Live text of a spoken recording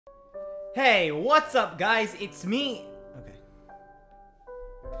Hey, what's up, guys? It's me. Okay.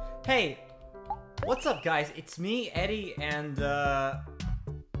 Hey, what's up, guys? It's me, Eddie, and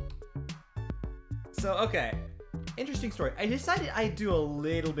So, okay. Interesting story. I decided I'd do a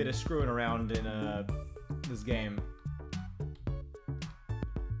little bit of screwing around in this game.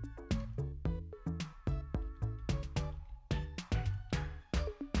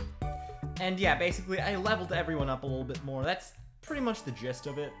 And yeah, basically, I leveled everyone up a little bit more. That's pretty much the gist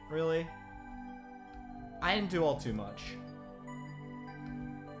of it, really. I didn't do all too much.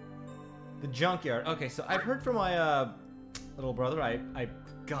 The junkyard. Okay, so I've heard from my little brother.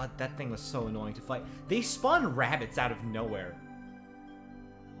 God, that thing was so annoying to fight. They spawn rabbits out of nowhere.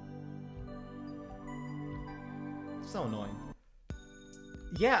 So annoying.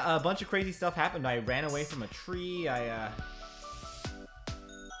 Yeah, a bunch of crazy stuff happened. I ran away from a tree.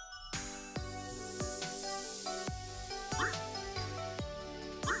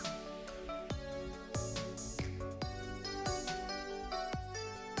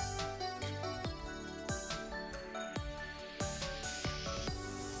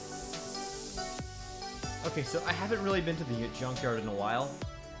 Okay, so I haven't really been to the junkyard in a while.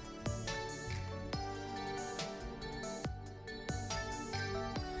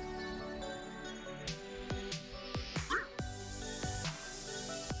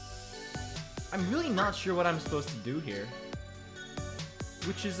 I'm really not sure what I'm supposed to do here.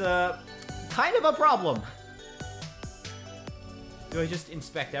 Which is, kind of a problem. Do I just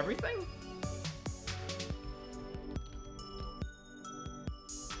inspect everything?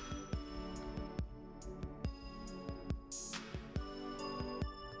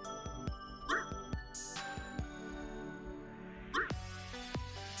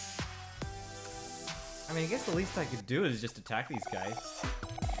 I mean, I guess the least I could do is just attack these guys.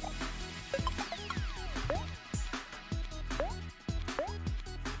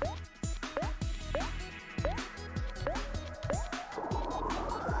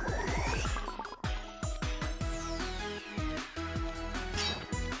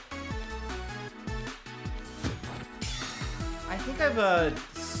 I think I've,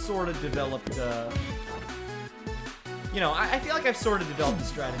 sort of developed, you know, I feel like I've sort of developed a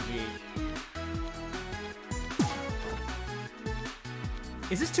strategy.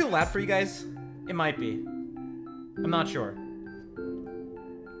 Is this too loud for you guys? It might be. I'm not sure.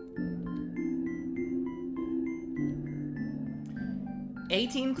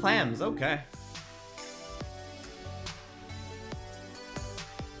 $18 clams, okay.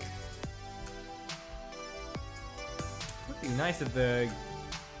 Would be nice if there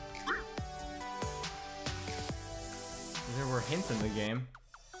were hints in the game.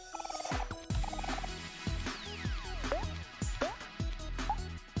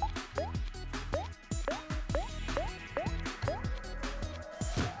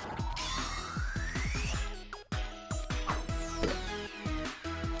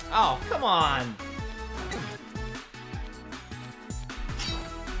 Oh, come on!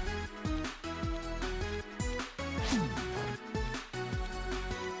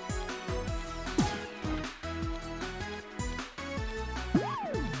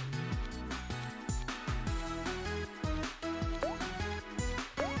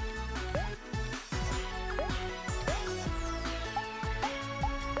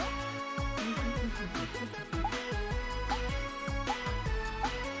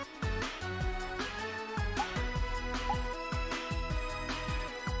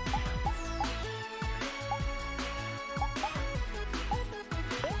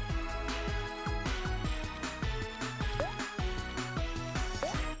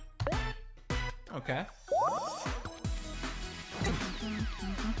 Okay.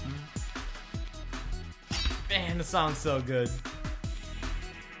 Man, the song's so good.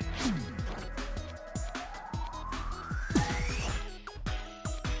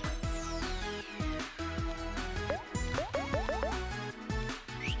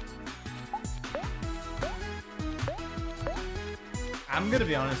 I'm gonna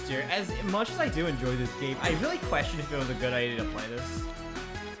be honest here, as much as I do enjoy this game, I really question if it was a good idea to play this.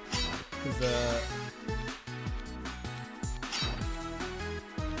 Because,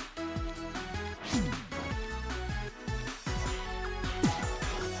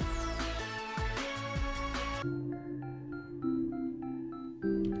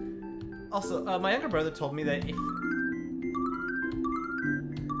 Also, my younger brother told me that if...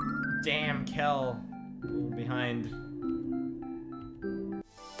 Damn, Kel. A little behind.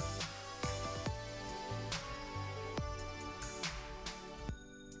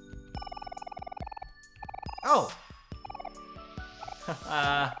 Oh!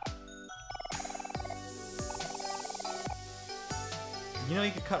 You know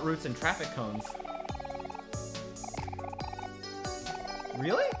you could cut routes in traffic cones.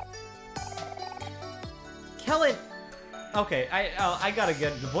 Really? Kellen! Okay, I gotta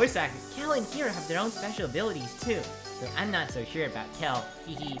get the voice acting. Kel and Kira have their own special abilities too, though I'm not so sure about Kel.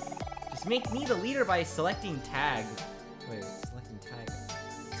 Hehe. Just make me the leader by selecting tag. Wait, selecting tag.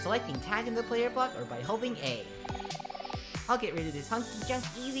 Selecting tag in the player block or by holding A. I'll get rid of this hunky junk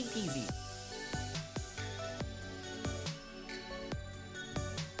easy peasy.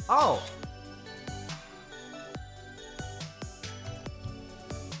 Oh!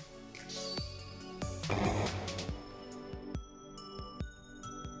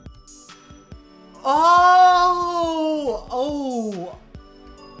 Oh! Oh!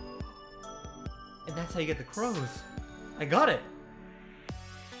 And that's how you get the crows. I got it.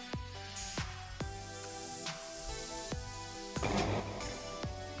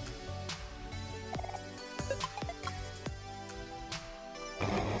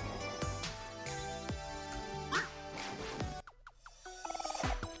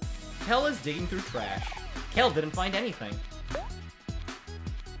 Kel is digging through trash. Kel didn't find anything.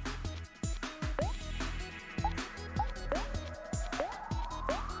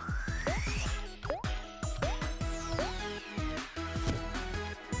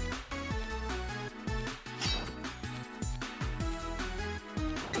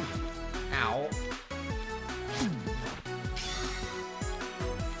 Ow.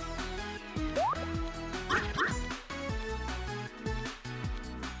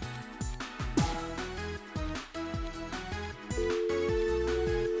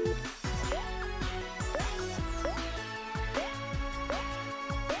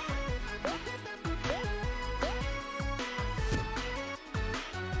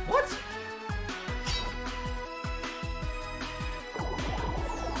 What?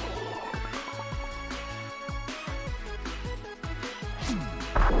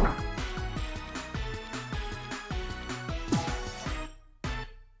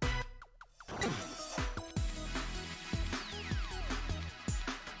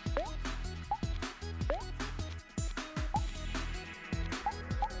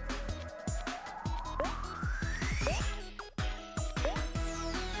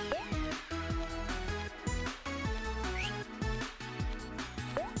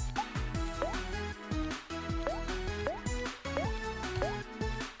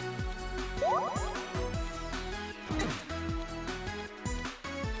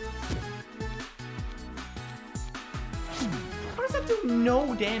 How does that do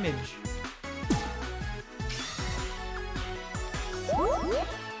no damage?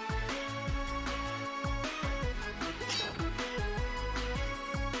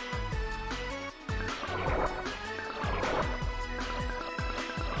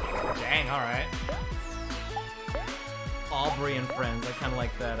 Dang, alright. Aubrey and friends, I kinda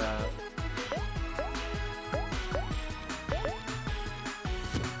like that,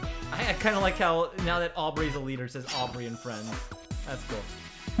 I kinda like how, now that Aubrey's a leader, it says Aubrey and friends. That's cool.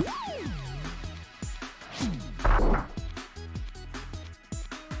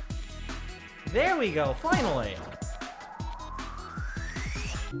 There we go, finally!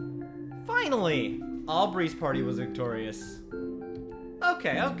 Finally! Aubrey's party was victorious.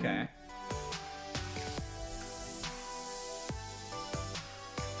 Okay, okay.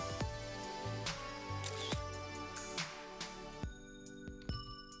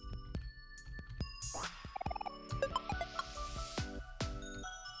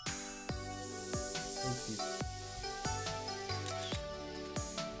 Oopsies.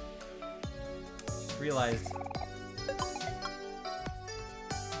 Just realized.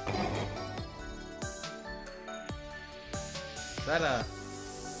 Is that a...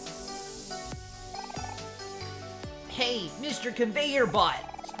 Hey, Mr. Conveyor Bot!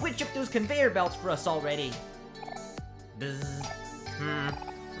 Switch up those conveyor belts for us already! Bzz.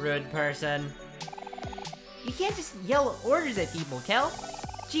 Rude person. You can't just yell orders at people, Kel!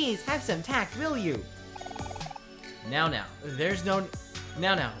 Jeez, have some tact, will you? Now, there's no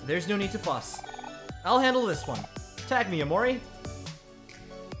need to fuss. I'll handle this one. Tag me, Omori.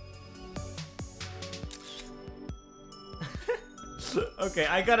 Okay,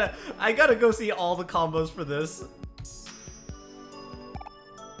 I gotta go see all the combos for this.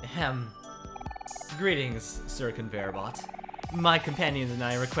 Ahem. Greetings, Sir Conveyorbot. My companions and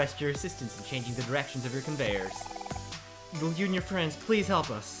I request your assistance in changing the directions of your conveyors. Will you and your friends please help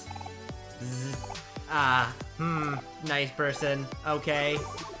us? Nice person. Okay.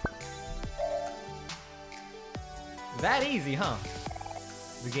 That easy, huh?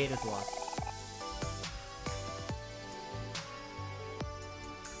 The gate is locked.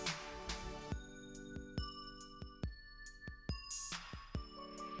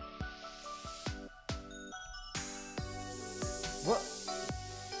 What?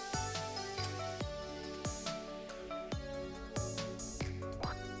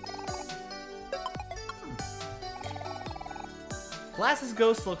 Glass's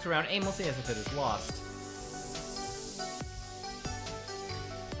ghost looks around aimlessly as if it is lost.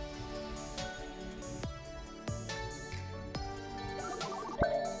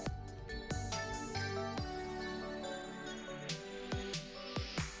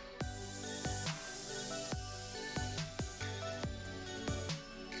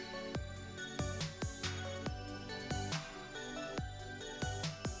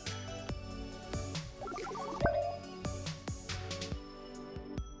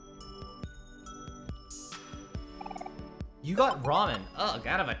 You got ramen. Ugh,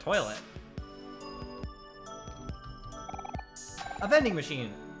 out of a toilet. A vending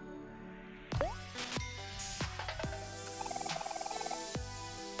machine.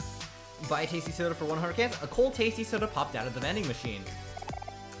 Buy a tasty soda for 100 cans. A cold tasty soda popped out of the vending machine.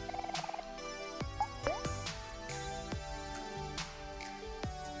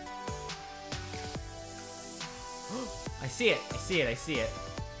 I see it. I see it. I see it.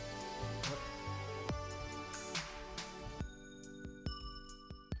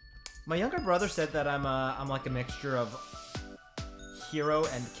 My younger brother said that I'm like a mixture of Hero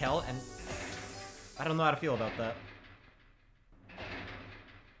and Kel, and I don't know how to feel about that.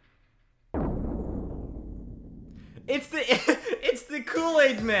 It's the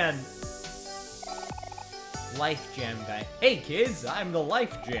Kool-Aid Man. Life Jam guy. Hey kids, I'm the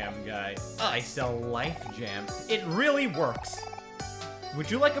Life Jam guy. I sell Life Jam. It really works. Would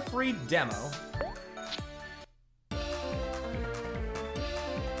you like a free demo?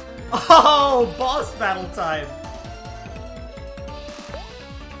 Oh, boss battle time!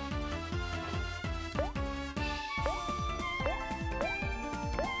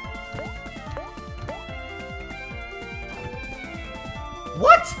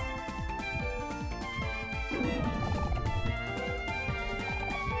 What?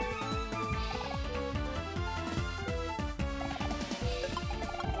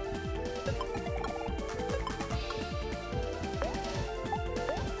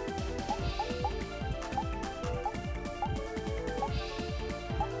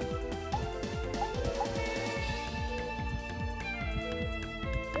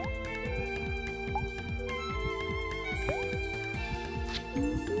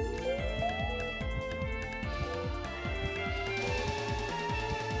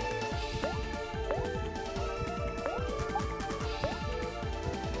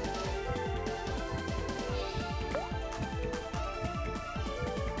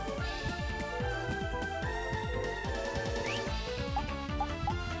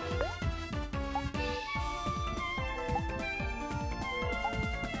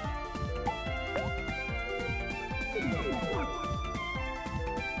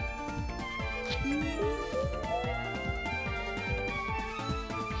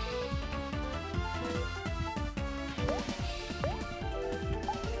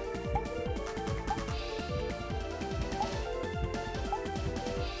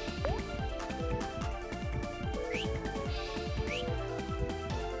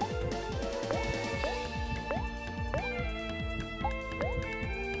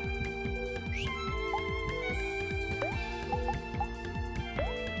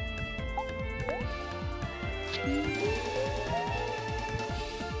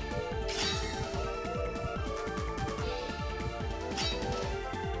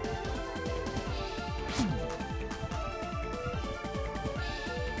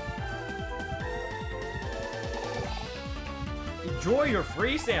 Enjoy your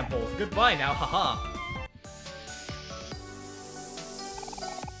free samples. Goodbye now, haha.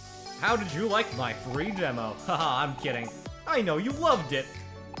 How did you like my free demo? Haha, I'm kidding. I know you loved it.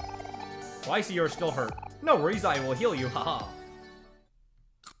 Oh, I see you're still hurt. No worries, I will heal you, haha.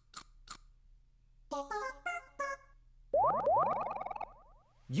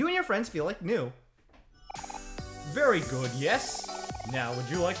 You and your friends feel like new. Very good, yes. Now, would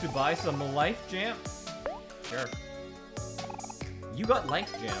you like to buy some Life Jam? Sure. You got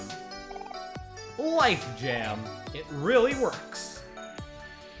Life Jam. Life Jam. It really works.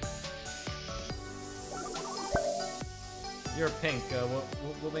 You're pink.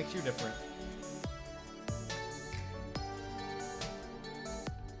 What makes you different?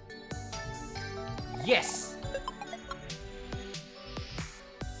 Yes!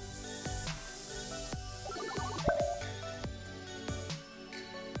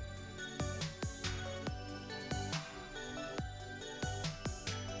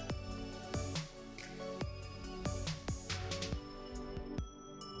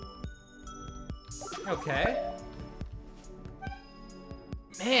 Okay.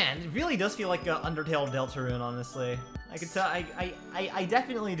 Man, it really does feel like Undertale Deltarune, honestly. I could tell. I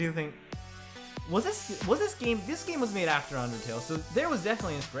definitely do think. Was this game? This game was made after Undertale, so there was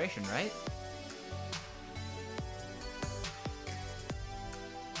definitely inspiration, right?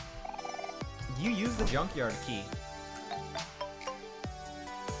 You use the junkyard key.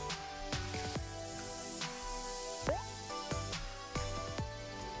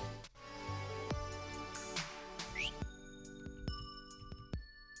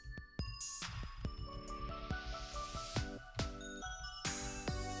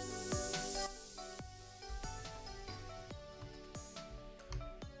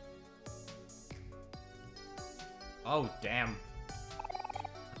 Oh, damn.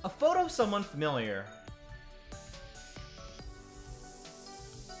 A photo of someone familiar.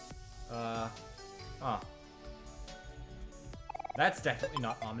 Huh. That's definitely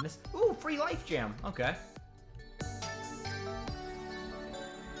not ominous. Ooh, free life jam. Okay.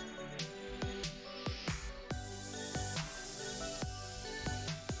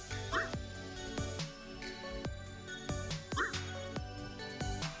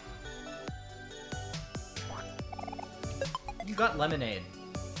 You got lemonade.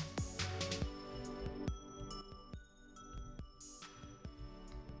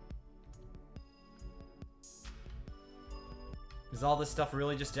 Is all this stuff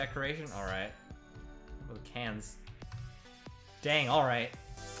really just decoration? Alright. Oh, the cans. Dang, alright.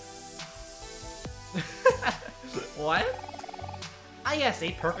 What? Ah yes,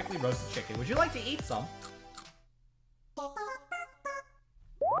 a perfectly roasted chicken. Would you like to eat some?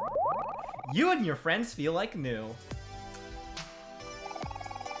 You and your friends feel like new.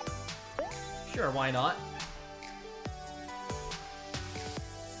 Sure, why not?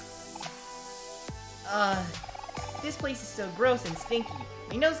 This place is so gross and stinky.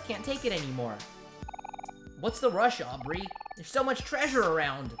 My nose can't take it anymore. What's the rush, Aubrey? There's so much treasure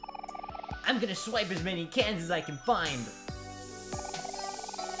around. I'm gonna swipe as many cans as I can find.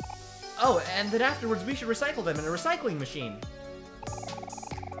 Oh, and then afterwards we should recycle them in a recycling machine.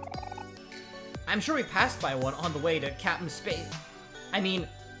 I'm sure we passed by one on the way to Captain Space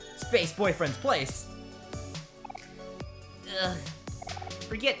Boyfriend's place. Ugh.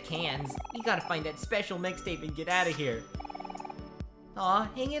 Forget cans. We gotta find that special mixtape and get out of here. Aw,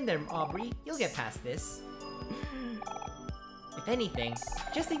 hang in there, Aubrey. You'll get past this. If anything,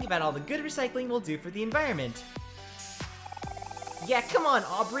 just think about all the good recycling we'll do for the environment. Yeah, come on,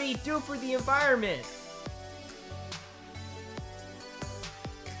 Aubrey. Do it for the environment.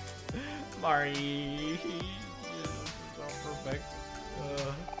 Mari. So perfect.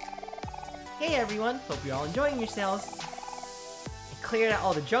 Hey everyone, hope you're all enjoying yourselves. I cleared out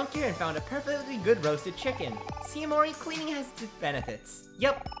all the junk here and found a perfectly good roasted chicken. See, Omori, cleaning has its benefits.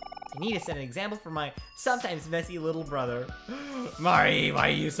 Yep, I need to set an example for my sometimes messy little brother. Mari, why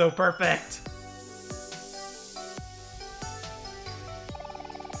are you so perfect?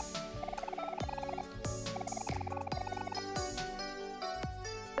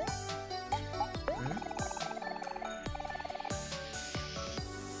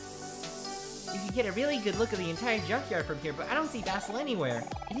 Get a really good look at the entire junkyard from here, but I don't see Basil anywhere.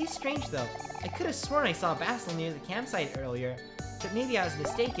 It is strange though. I could have sworn I saw Basil near the campsite earlier, but maybe I was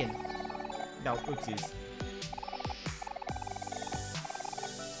mistaken. No, oopsies.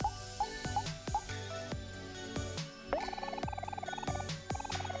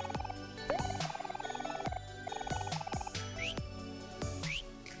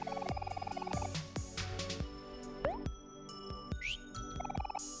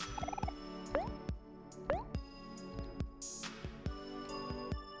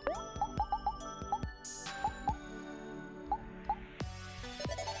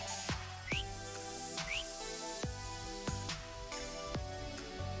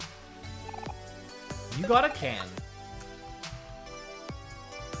 You got a can.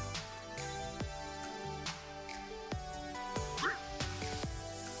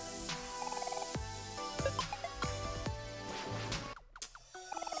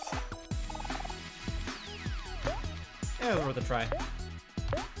 It was worth a try.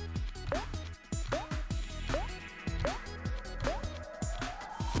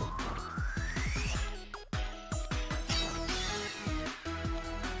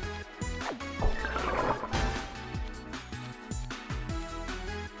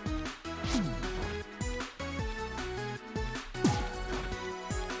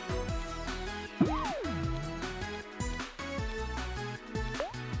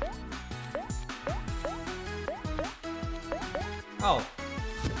 Oh.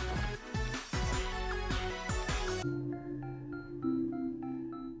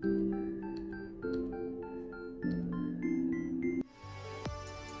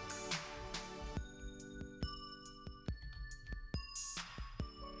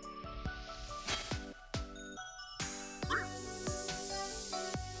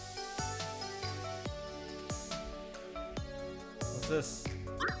 this?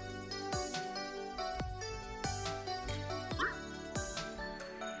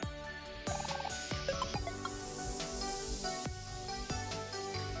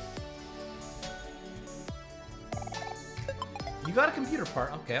 You got a computer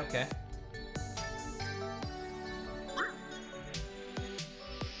part. Okay, okay.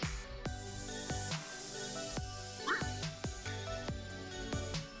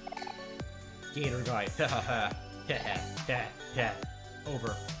 Gator guy.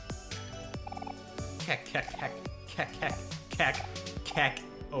 Over. Keck, keck, keck, keck, keck, keck, keck,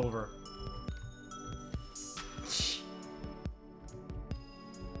 over.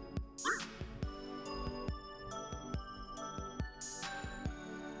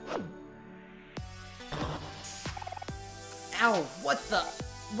 Ow, what the?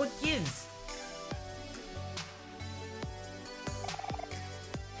 What gives?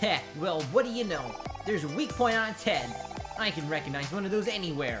 Heh, well, what do you know? There's a weak point on its head. I can recognize one of those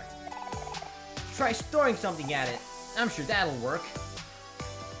anywhere. Try throwing something at it. I'm sure that'll work.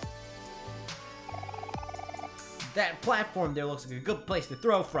 That platform there looks like a good place to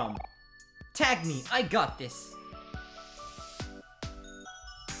throw from. Tag me, I got this.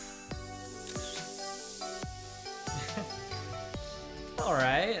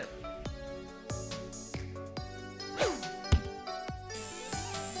 Alright.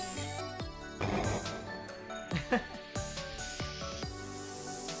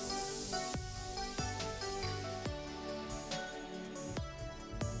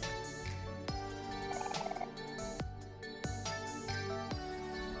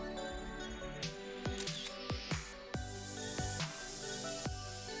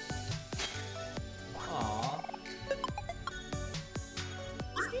 Aww.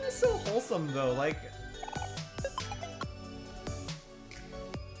 This game is so wholesome though, like...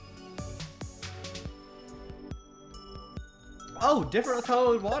 Oh, different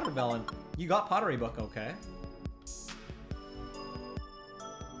colored watermelon. You got pottery book, okay.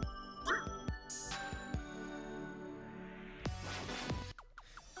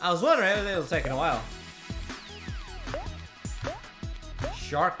 I was wondering if it was taking a while.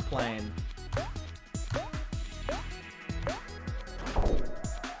 Shark plane.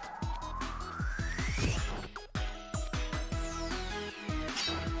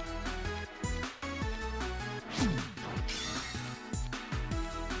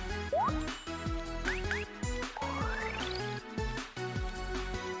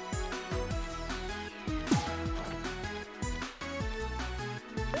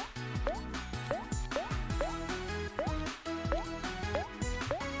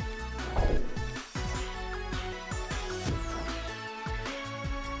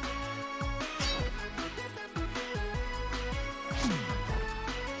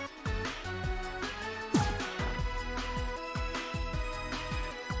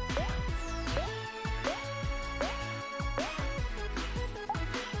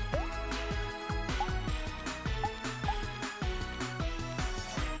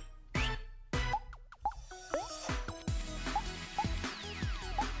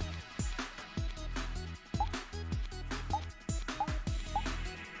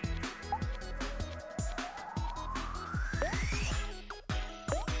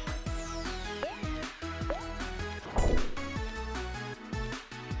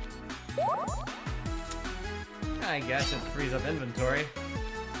 I guess it frees up inventory.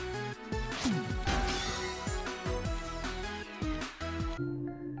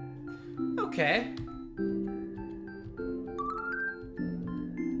 Okay.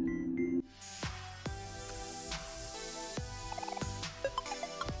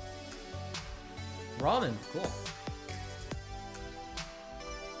 Ramen, cool.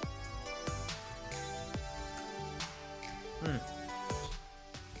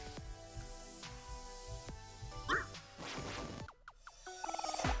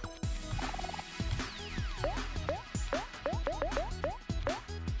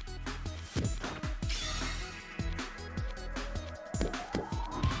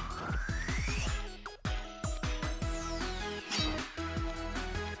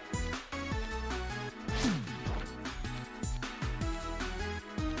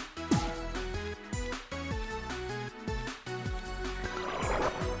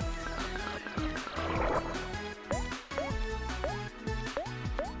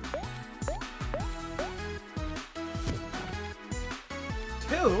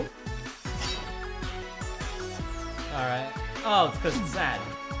 Two? Alright. Oh, it's because it's sad.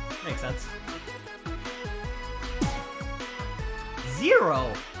 Makes sense.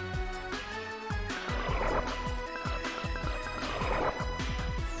 0!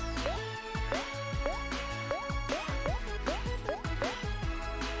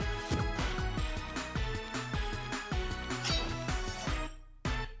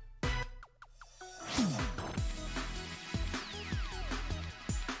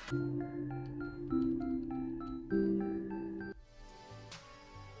 You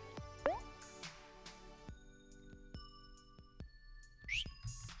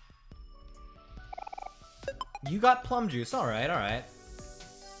got plum juice. Alright, alright.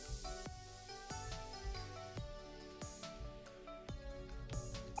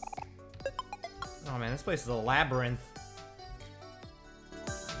 Oh man, this place is a labyrinth.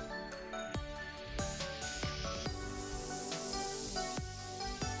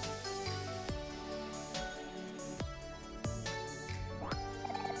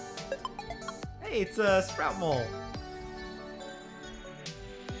 Hey, it's a sprout mole.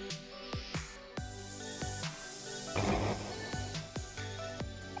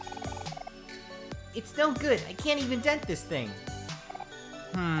 It's no good. I can't even dent this thing.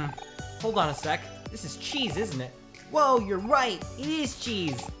 Hold on a sec. This is cheese, isn't it? Whoa, you're right. It is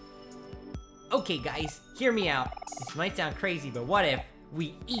cheese. Okay, guys, hear me out. This might sound crazy, but what if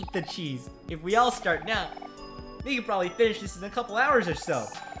We eat the cheese. If we all start now, we could probably finish this in a couple hours or so.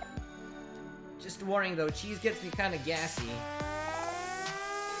 Just warning though, cheese gets me kind of gassy.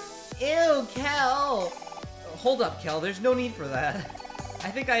 Ew, Kel! Hold up, Kel. There's no need for that.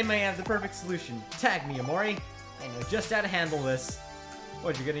 I think I may have the perfect solution. Tag me, Omori. I know just how to handle this.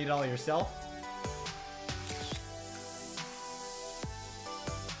 What, you're gonna eat all yourself?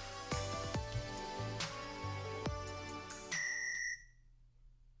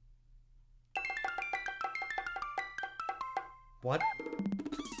 What?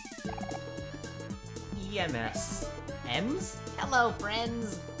 EMS. Ems? Hello,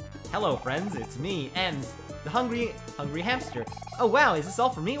 friends! Hello, friends. It's me, Ems, the hungry hamster. Oh wow, is this all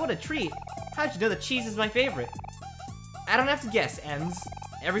for me? What a treat! How'd you know that cheese is my favorite? I don't have to guess, Ems.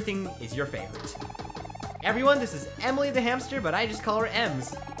 Everything is your favorite. Everyone, this is Emily the hamster, but I just call her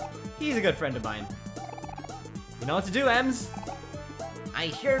Ems. He's a good friend of mine. You know what to do, Ems?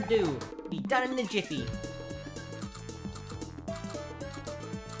 I sure do. Be done in a jiffy.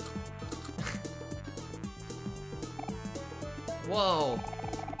 Whoa.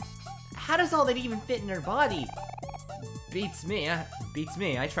 How does all that even fit in her body? Beats me. Beats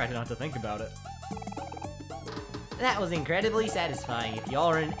me. I tried not to think about it. That was incredibly satisfying. If y'all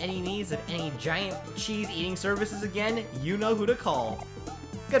are in any needs of any giant cheese eating services again, you know who to call.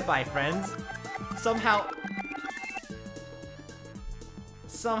 Goodbye, friends. Somehow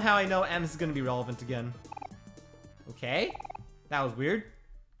I know M's is gonna be relevant again. Okay? That was weird.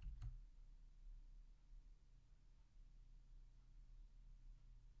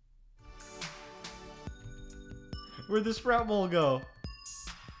 Where'd the sprout mole go?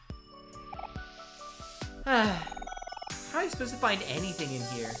 How are you supposed to find anything in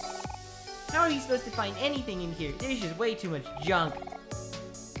here? How are you supposed to find anything in here? There's just way too much junk.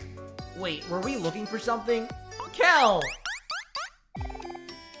 Wait, were we looking for something? Kel!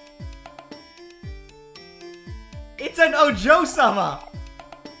 It's an Ojo-sama!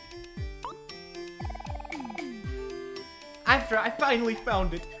 I finally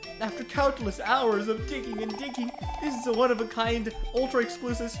found it. After countless hours of digging and digging, this is a one-of-a-kind,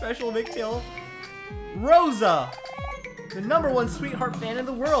 ultra-exclusive special mixtail. Rosa! The #1 sweetheart fan in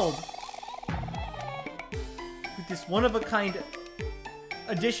the world! With this one-of-a-kind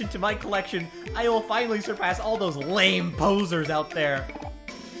addition to my collection, I will finally surpass all those lame posers out there.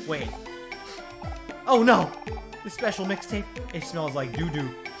 Wait. Oh no! This special mixtape, it smells like doo-doo.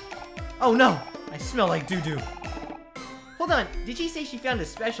 Oh no! I smell like doo-doo. Hold on, did she say she found a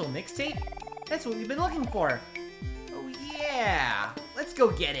special mixtape? That's what we've been looking for. Oh yeah! Let's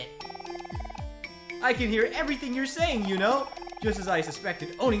go get it. I can hear everything you're saying, you know? Just as I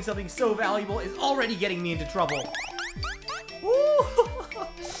suspected, owning something so valuable is already getting me into trouble. Woo!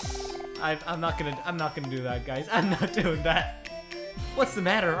 I'm not gonna do that, guys. I'm not doing that. What's the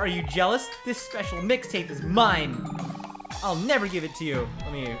matter? Are you jealous? This special mixtape is mine. I'll never give it to you.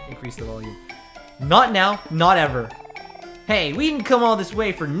 Let me increase the volume. Not now, not ever. Hey, we didn't come all this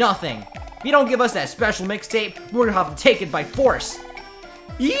way for nothing. If you don't give us that special mixtape, we're gonna have to take it by force.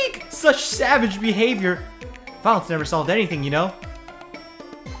 Eek! Such savage behavior. Violence never solved anything, you know?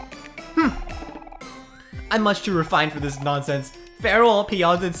 I'm much too refined for this nonsense. Farewell,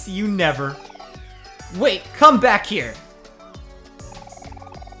 peons, and see you never. Wait, come back here.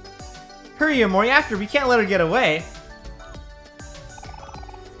 Hurry, Omori, after we can't let her get away.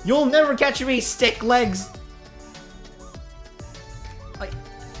 You'll never catch me, stick legs.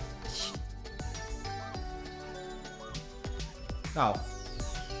 Oh.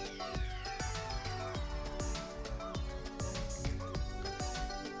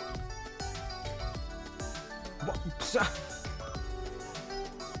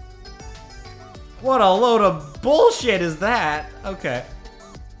 What a load of bullshit is that? Okay.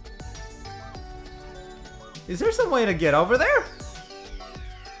 Is there some way to get over there?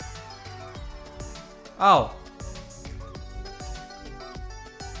 Oh.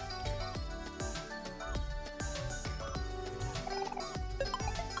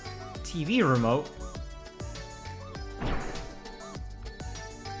 TV remote?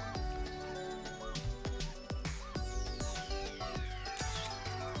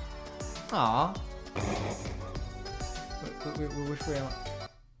 Aw. Which way am I?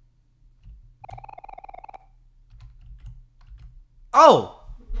 Oh!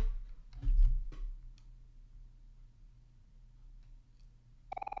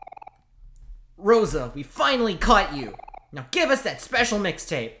 Rosa, we finally caught you. Now give us that special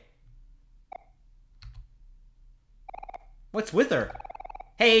mixtape. What's with her?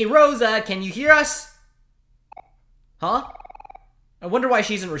 Hey, Rosa, can you hear us? Huh? I wonder why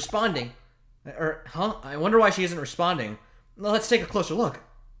she isn't responding. I wonder why she isn't responding. Well, let's take a closer look.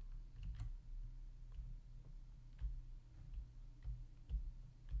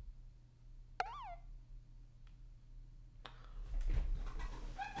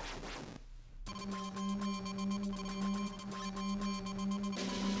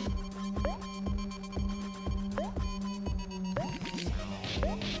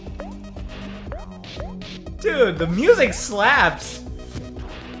 Dude, the music slaps!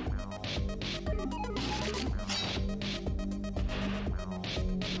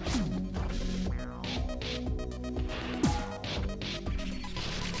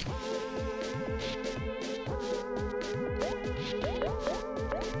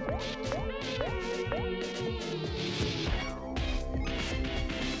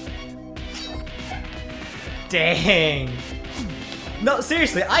 Dang! No,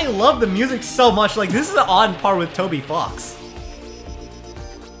 seriously, I love the music so much. Like, this is on par with Toby Fox.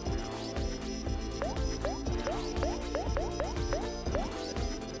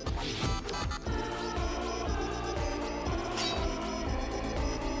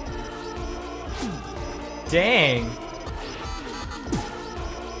 Dang.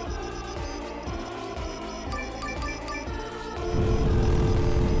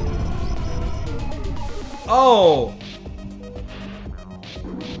 Oh!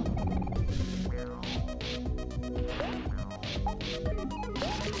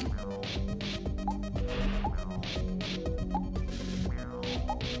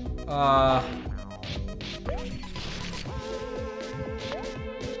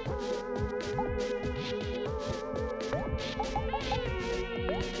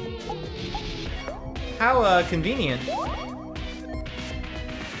 How, convenient.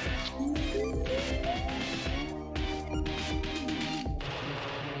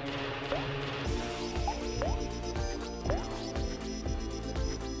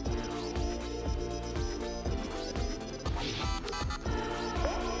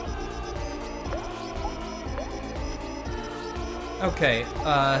 Okay,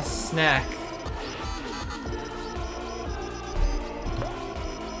 snack.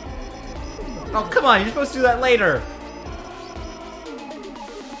 Oh, come on, you're supposed to do that later!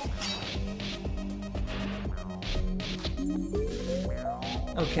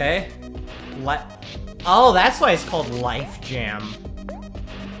 Okay. Oh, that's why it's called Life Jam.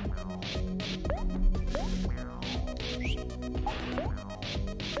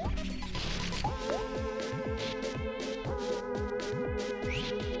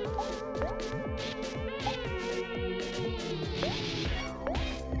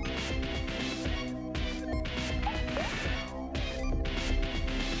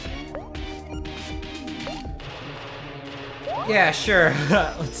 Yeah, sure.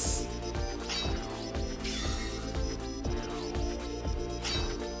 Let's...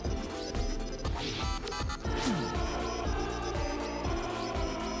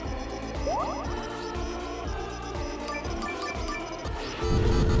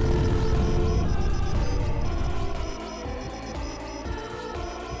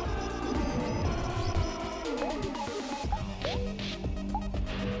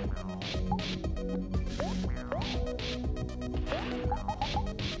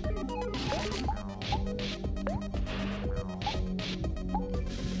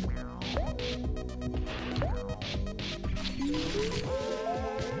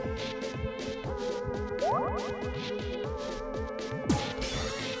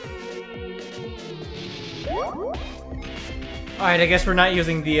 Alright, I guess we're not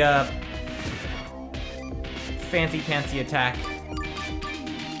using the, fancy-pantsy attack.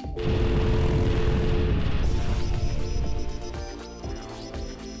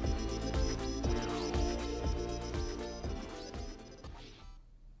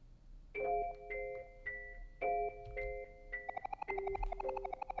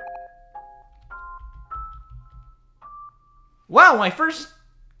 Wow, my first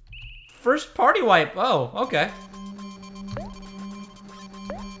party wipe. Oh, okay.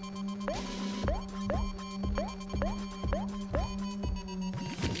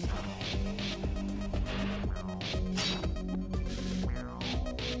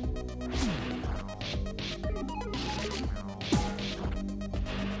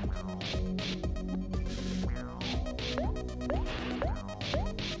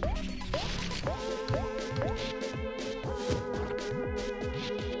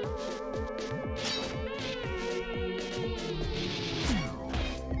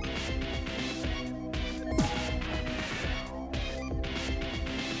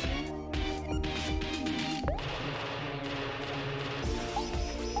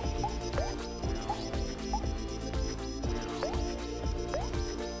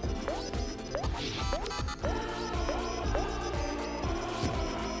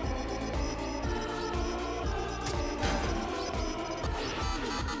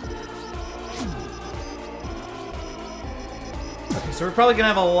 So we're probably gonna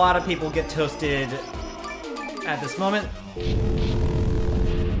have a lot of people get toasted at this moment.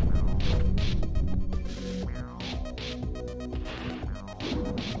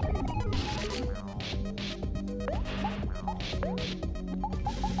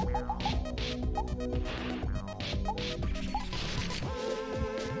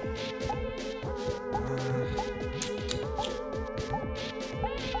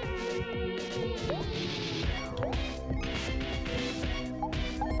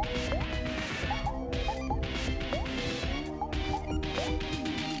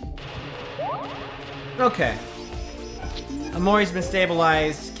 Okay. Omori's been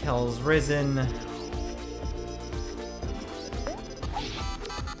stabilized. Kel's risen.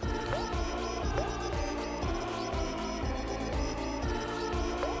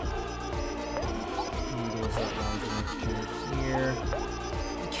 Here.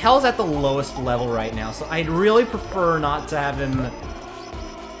 Kel's at the lowest level right now, so I'd really prefer not to have him...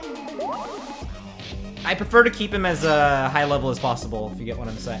 I prefer to keep him as high level as possible, if you get what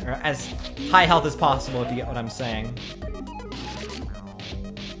I'm saying. Or as high health as possible, if you get what I'm saying.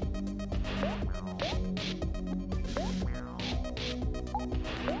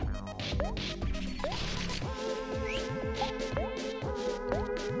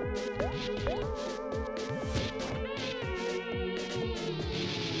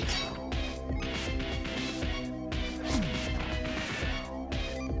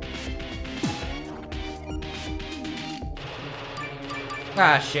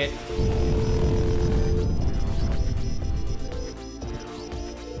 Ah, shit.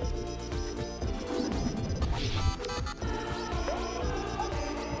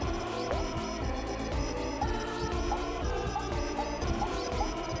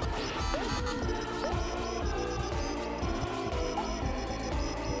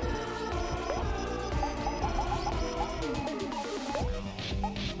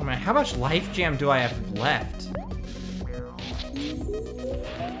 Oh man, how much life jam do I have left?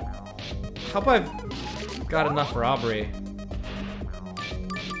 Hope I've got enough for Aubrey.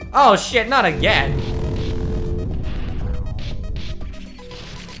 Oh shit, not again!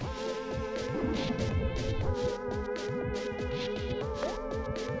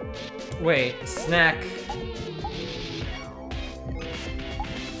 Wait, snack.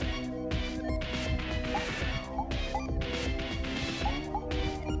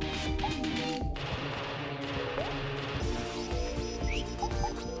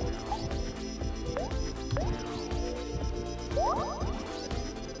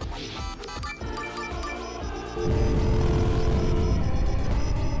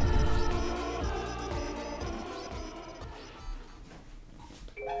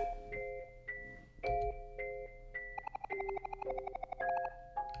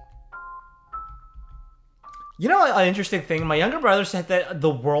 You know, an interesting thing, my younger brother said that the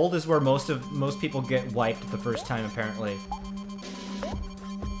world is where most people get wiped the first time, apparently.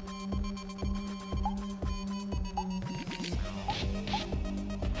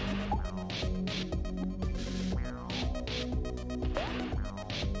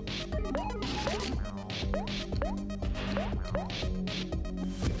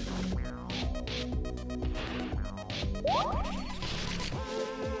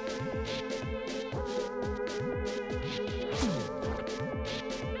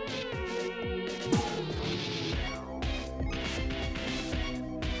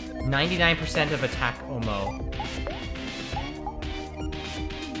 %of attack Omo.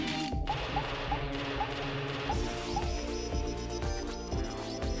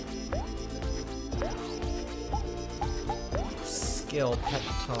 Skill pep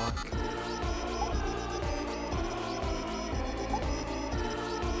talk.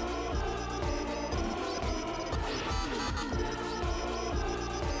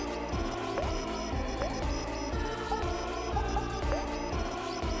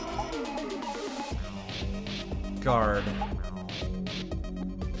 guard.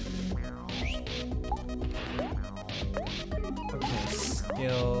 Okay,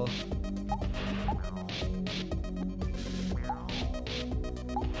 skill.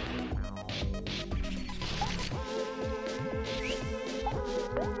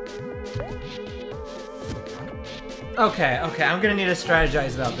 Okay, I'm gonna need to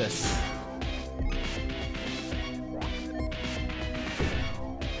strategize about this.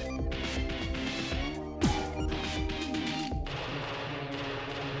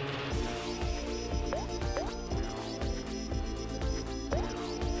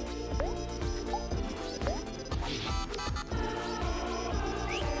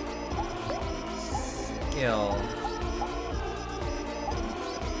 Skill.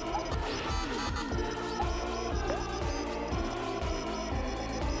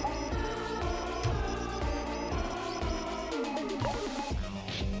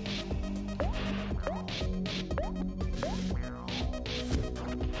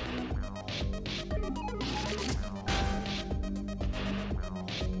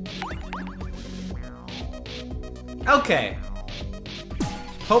 Okay.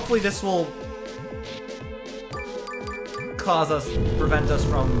 Hopefully this will prevent us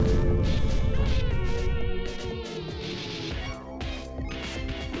from...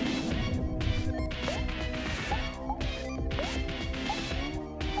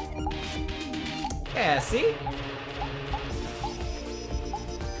 Yeah, see?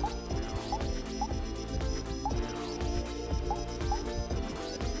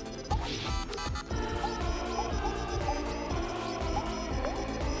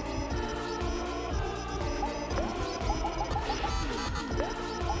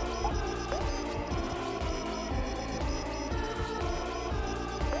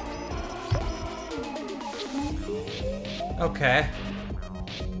 Okay.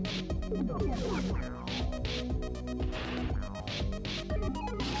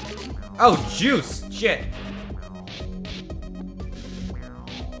 Oh, juice! Shit!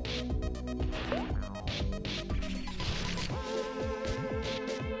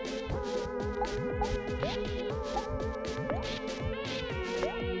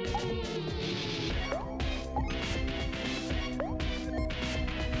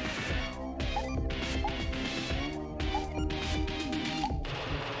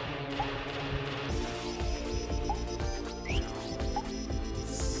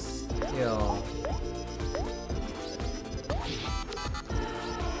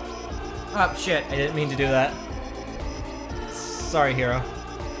 Oh, shit. I didn't mean to do that. Sorry, hero.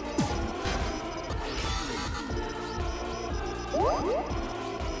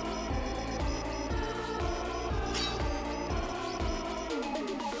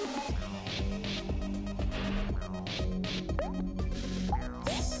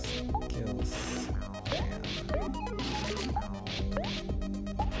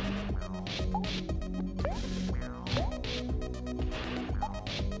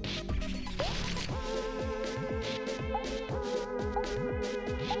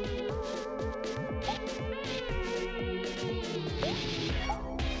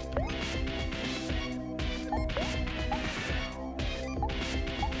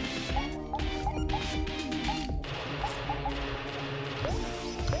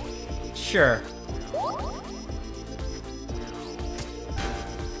 Sure.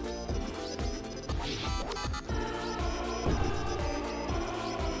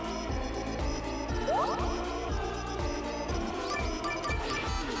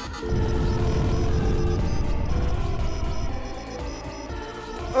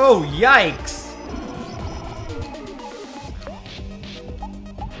 Oh, yikes!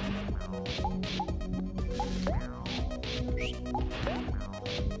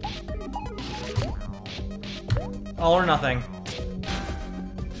 All or nothing.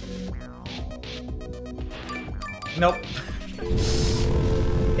 Nope.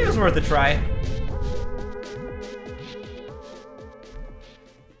 It was worth a try.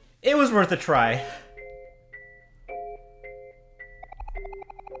 It was worth a try.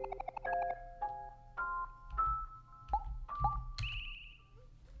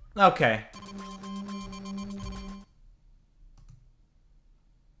 Okay.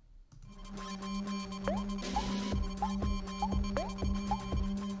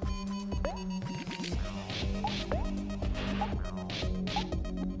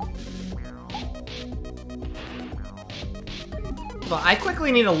 But I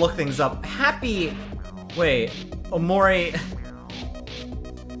quickly need to look things up. Wait, Omori...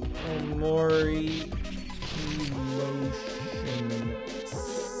 Omori... Emotion...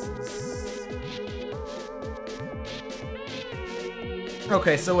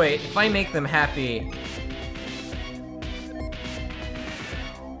 Okay, so wait, if I make them happy...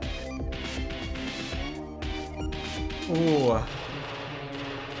 Ooh.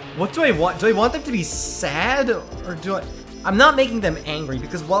 What do I want? Do I want them to be sad? Or do I... I'm not making them angry,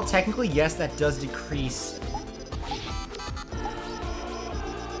 because while technically, yes, that does decrease...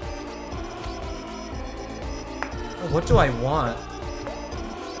 What do I want?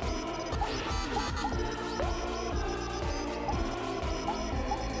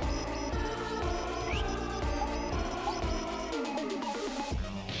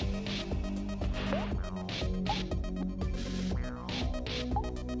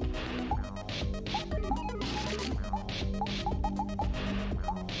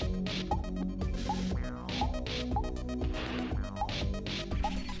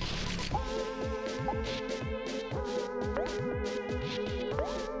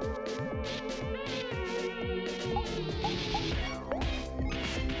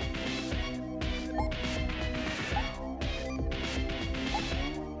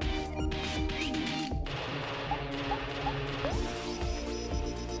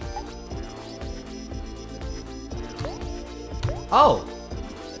 Oh!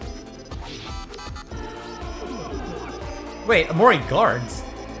 Wait, Omori guards?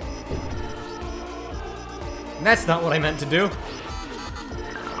 That's not what I meant to do.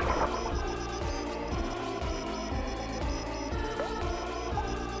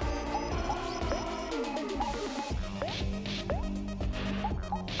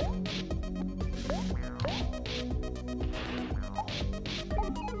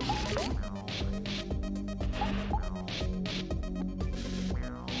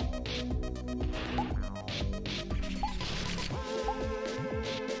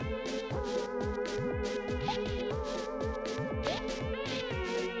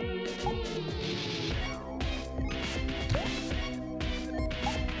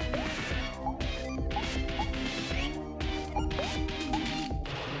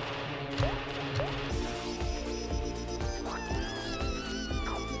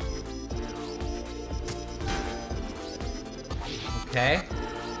 Okay.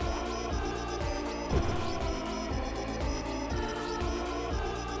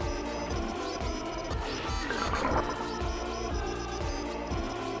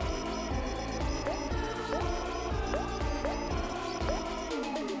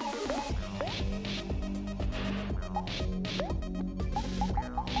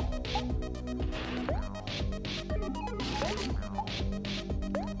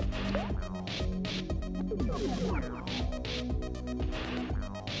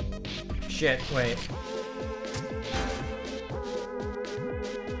 Shit, wait.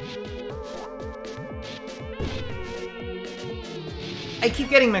 I keep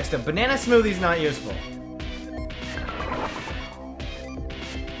getting mixed up. Banana smoothie's not useful.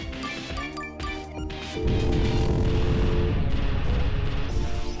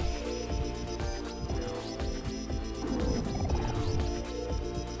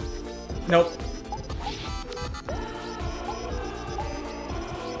 Nope.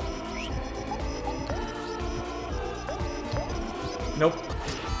 Nope.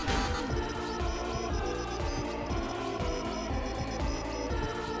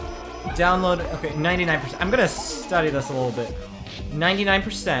 Download, okay, 99%. I'm gonna study this a little bit.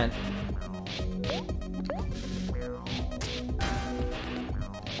 99%.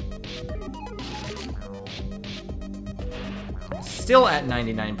 Still at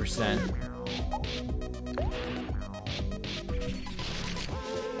 99%.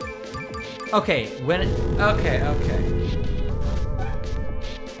 Okay, when, okay.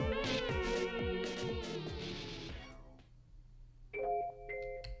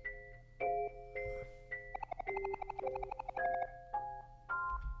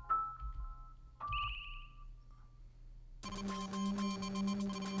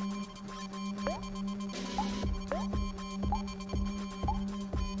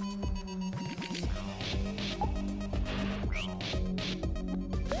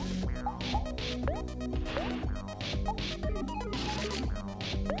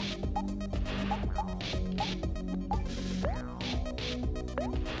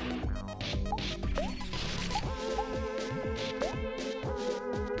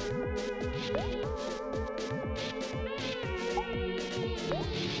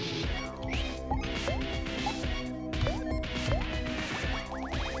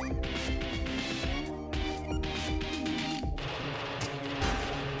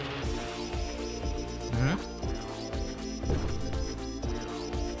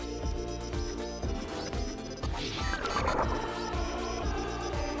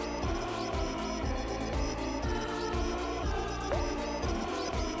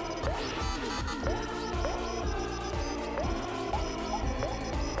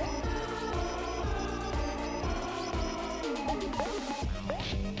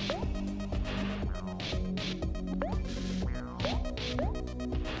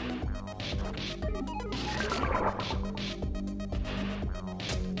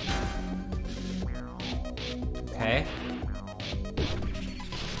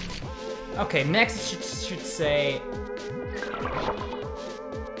 Okay, next it should say...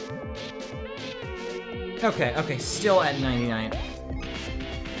 Okay, still at 99.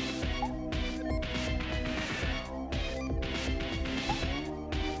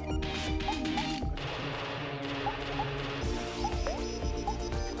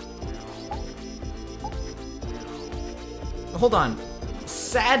 Hold on.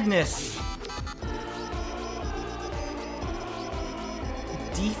 Sadness.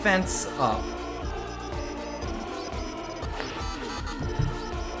 Defense up.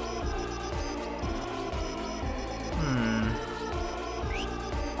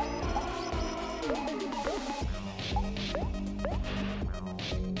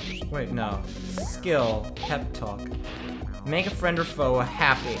 Wait, no. Skill. Pep talk. Make a friend or foe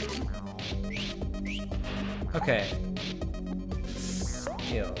happy. Okay.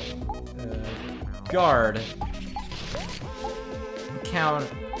 Skill. Guard. Count.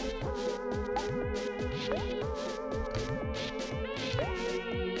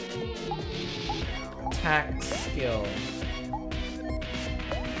 Attack skill.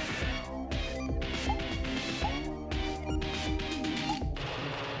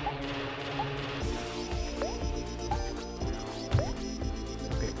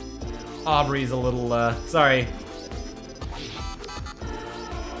 Okay. Aubrey's a little, sorry.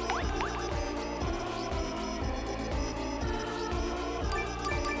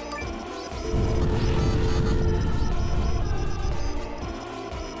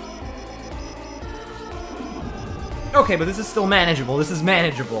 Okay, but this is still manageable. This is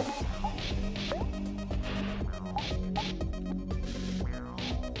manageable.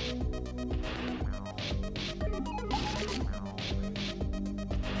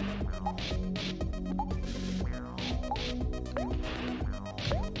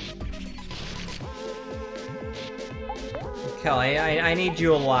 Kelly, I need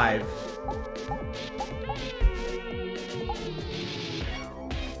you alive.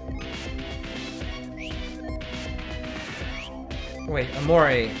 Wait,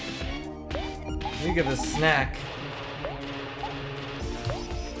 Omori. You give a snack.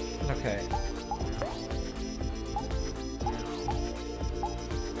 Okay.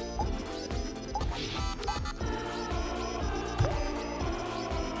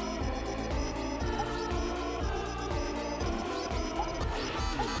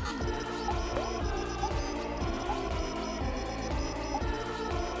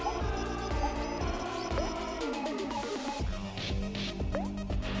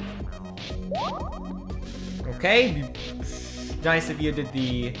 Okay, nice if you did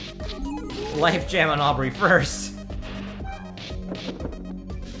the life jam on Aubrey first.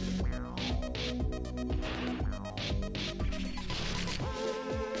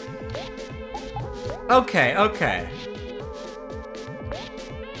 Okay, okay.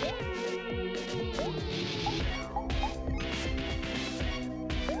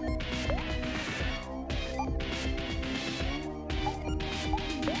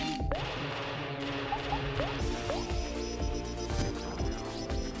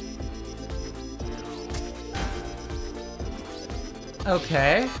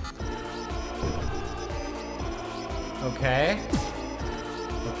 Okay. Okay.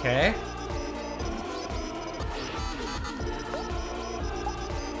 Okay.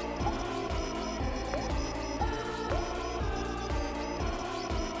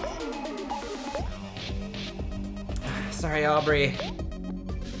 Sorry, Aubrey.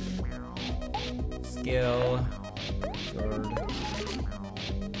 Skill. Guard.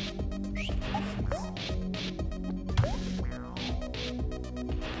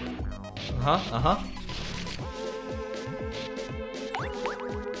 Uh-huh.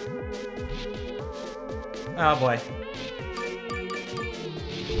 Oh boy.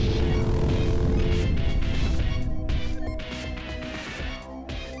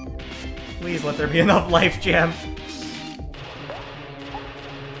 Please let there be enough life jam.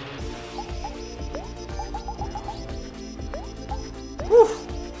 Whew.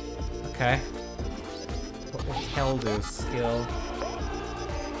 Okay. What will hell do? Skill.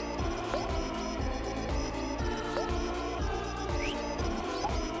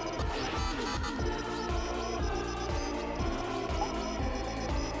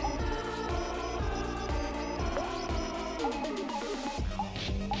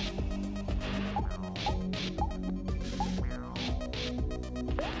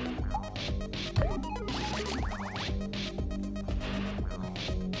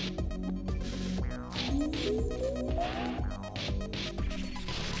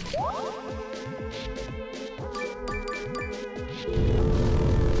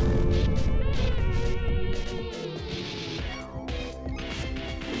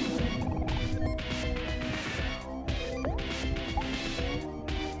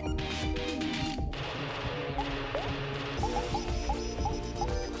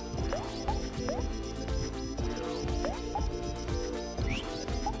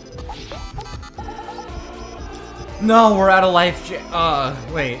 No, we're out of life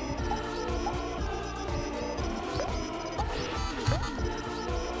jam. Wait.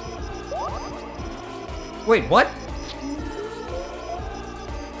 Wait, what?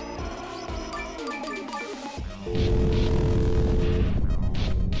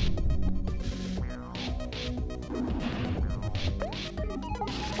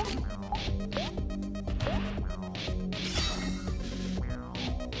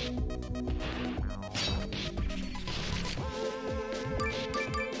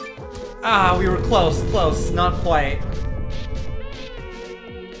 Ah, we were close, not quite.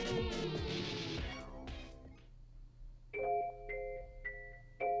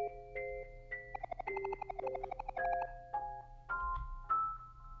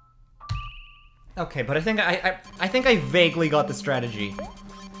 Okay, but I think I vaguely got the strategy.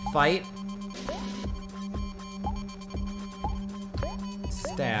 Fight.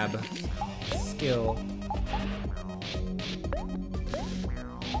 Stab. Skill.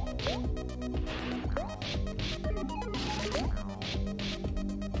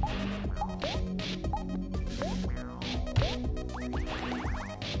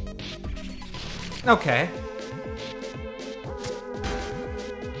 Okay.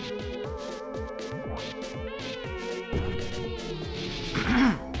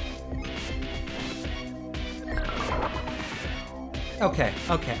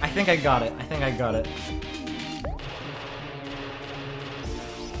 Okay, I think I got it.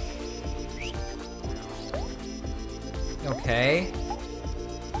 Okay.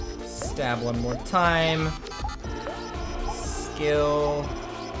 Stab one more time. Skill.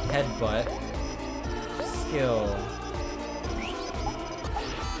 Headbutt. Skill.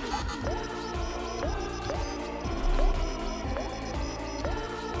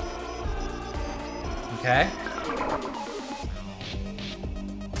 Okay.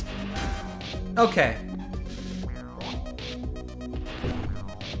 Okay.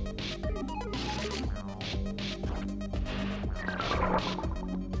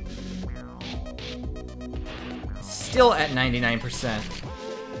 Still at 99%.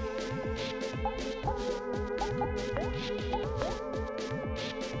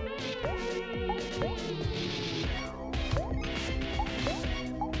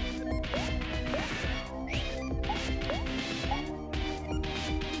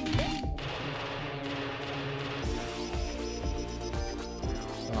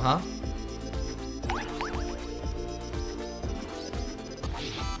 Uh-huh.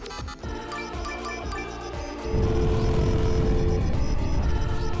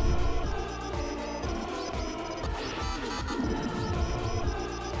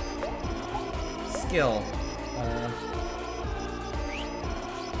 Skill.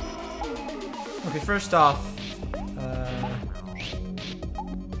 Okay, first off,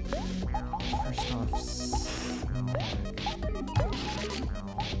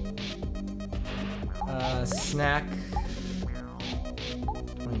 snack.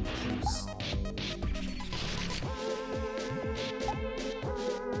 Juice.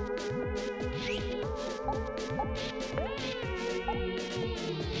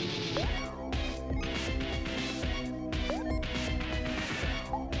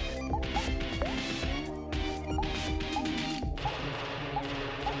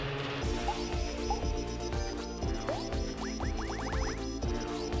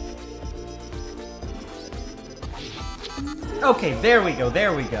 Okay, there we go,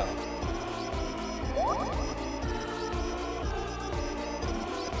 there we go.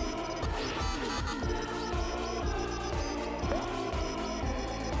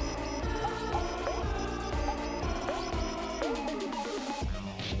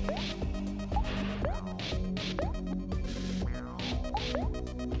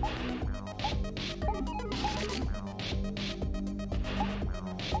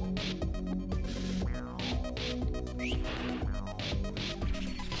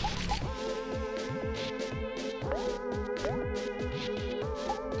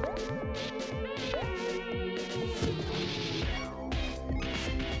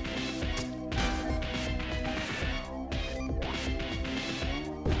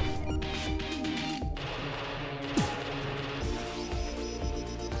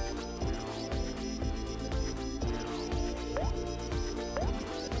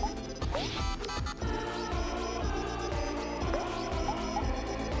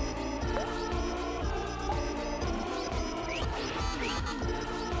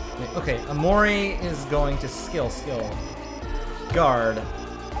 Okay, Omori is going to skill. Guard.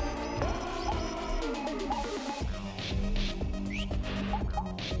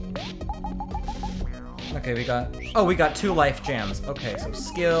 Okay, we got 2 life jams. Okay, so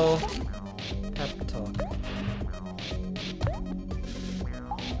skill, pep talk.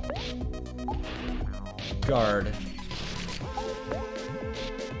 guard.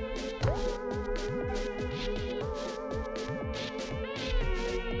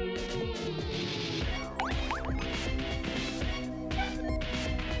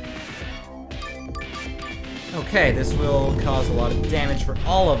 Okay, this will cause a lot of damage for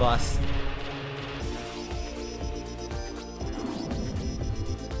all of us.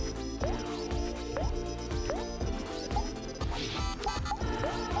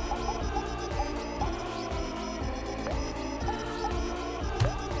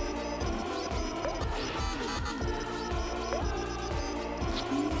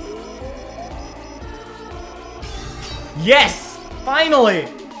 Yes! Finally!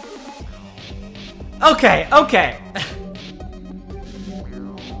 Okay, okay.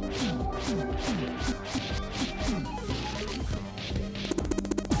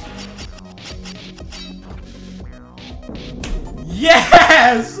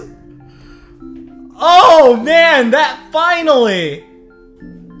 Yes! Oh man, that finally!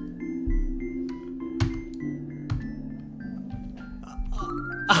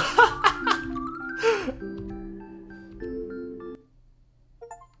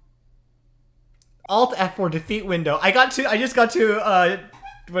 Alt F4 defeat window. I just got to,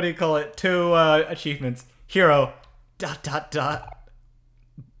 what do you call it? 2, achievements. Hero. ...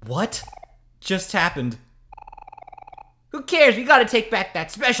 What? Just happened. Who cares? We gotta take back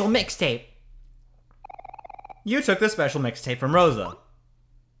that special mixtape. You took the special mixtape from Rosa.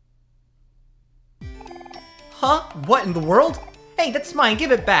 Huh? What in the world? Hey, that's mine.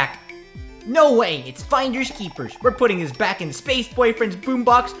 Give it back. No way. It's finders keepers. We're putting this back in Space Boyfriend's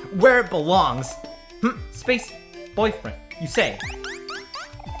boombox where it belongs. Space Boyfriend, you say?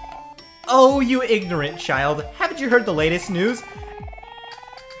 Oh, you ignorant child. Haven't you heard the latest news?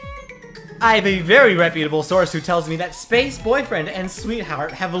 I have a very reputable source who tells me that Space Boyfriend and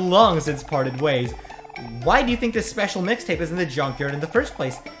Sweetheart have long since parted ways. Why do you think this special mixtape is in the junkyard in the first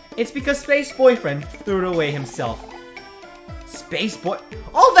place? It's because Space Boyfriend threw it away himself. Space Boy...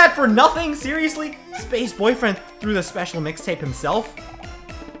 All that for nothing? Seriously? Space Boyfriend threw the special mixtape himself?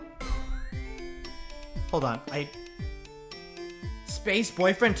 Hold on, Space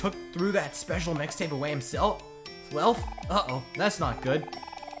Boyfriend threw that special mixtape away himself? Well, uh-oh, that's not good.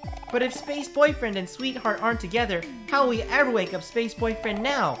 But if Space Boyfriend and Sweetheart aren't together, how will we ever wake up Space Boyfriend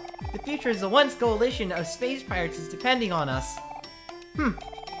now? The future is the once coalition of space pirates is depending on us.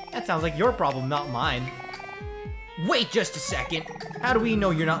 That sounds like your problem, not mine. Wait just a second. How do we know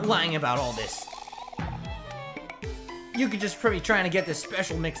you're not lying about all this? You could just be trying to get this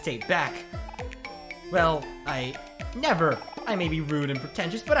special mixtape back. Well, Never. I may be rude and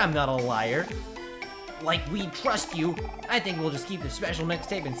pretentious, but I'm not a liar. Like we trust you, I think we'll just keep the special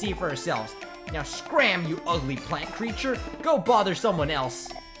mixtape and see for ourselves. Now scram, you ugly plant creature! Go bother someone else!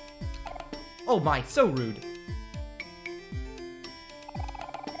 Oh my, so rude.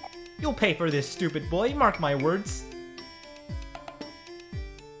 You'll pay for this, stupid boy, mark my words.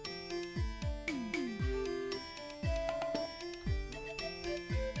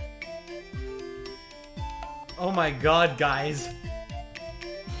 Oh my god, guys.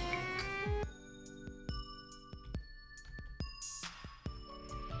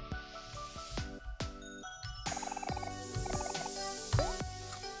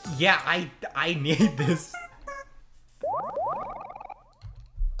 Yeah, I need this.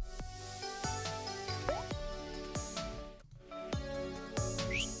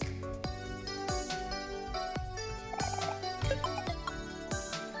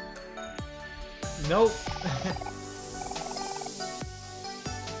 Nope.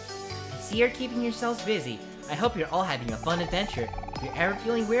 See, you're keeping yourselves busy. I hope you're all having a fun adventure. If you're ever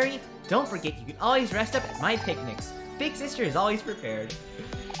feeling weary, don't forget you can always rest up at my picnics. Big Sister is always prepared.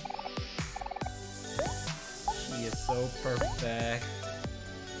 She is so perfect.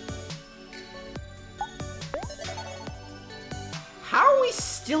 How are we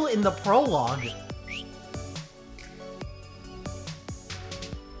still in the prologue?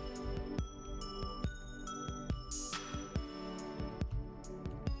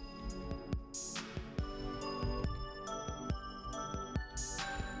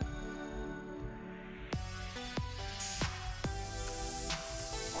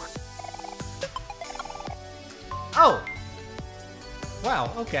 Oh!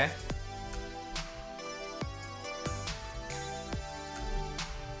 Wow, okay.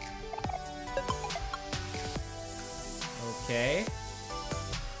 Okay.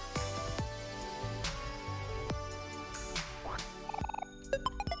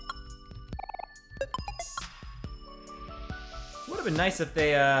 Would have been nice if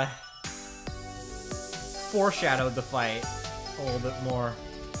they, foreshadowed the fight a little bit more.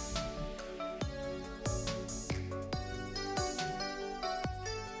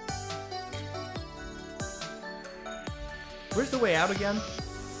 Where's the way out again?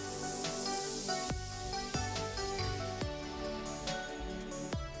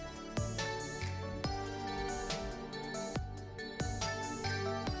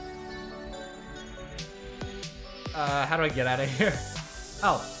 How do I get out of here?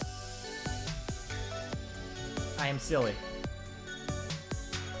 Oh. I am silly.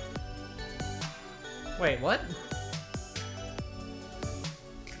 Wait, what?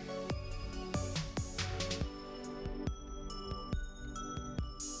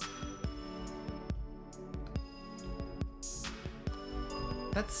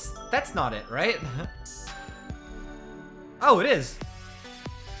 That's not it, right? Oh, it is.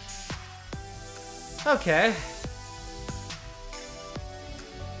 Okay.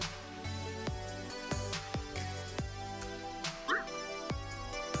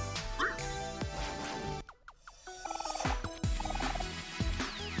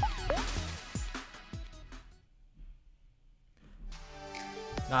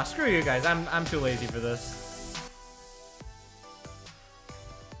 Nah, screw you guys. I'm too lazy for this.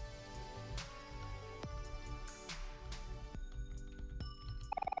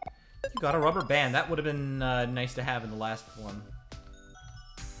 You got a rubber band. That would have been nice to have in the last one.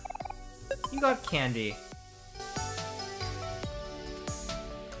 You got candy.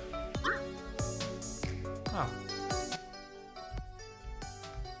 Oh.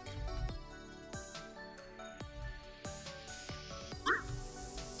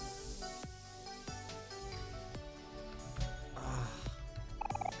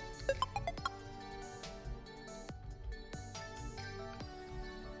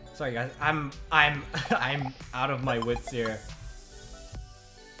 Sorry guys, I'm out of my wits here.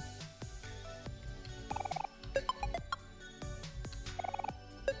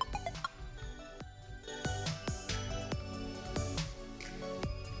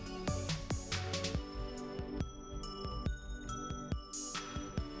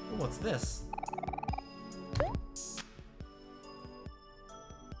 What's this?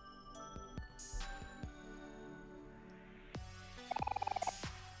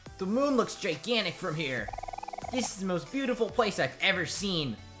 The moon looks gigantic from here. This is the most beautiful place I've ever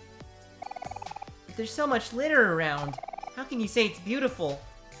seen. But there's so much litter around. How can you say it's beautiful?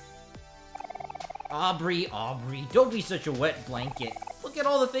 Aubrey, don't be such a wet blanket. Look at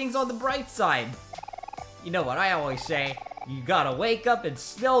all the things on the bright side. You know what I always say, you gotta wake up and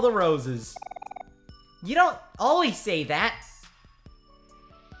smell the roses. You don't always say that.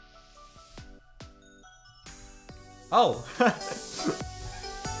 Oh.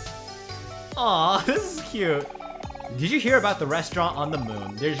 Aw, this is cute. Did you hear about the restaurant on the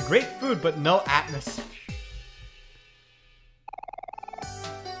moon? There's great food, but no atmosphere.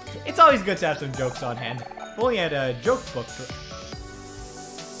 It's always good to have some jokes on hand. If only I had a joke book for...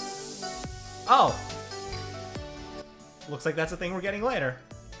 Oh. Looks like that's a thing we're getting later.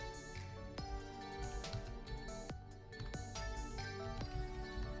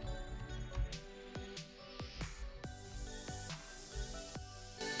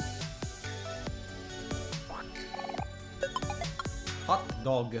 Hot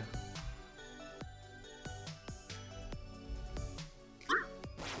dog.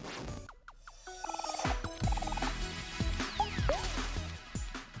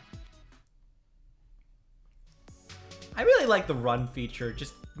 I really like the run feature. It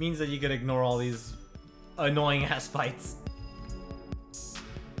just means that you can ignore all these annoying ass fights.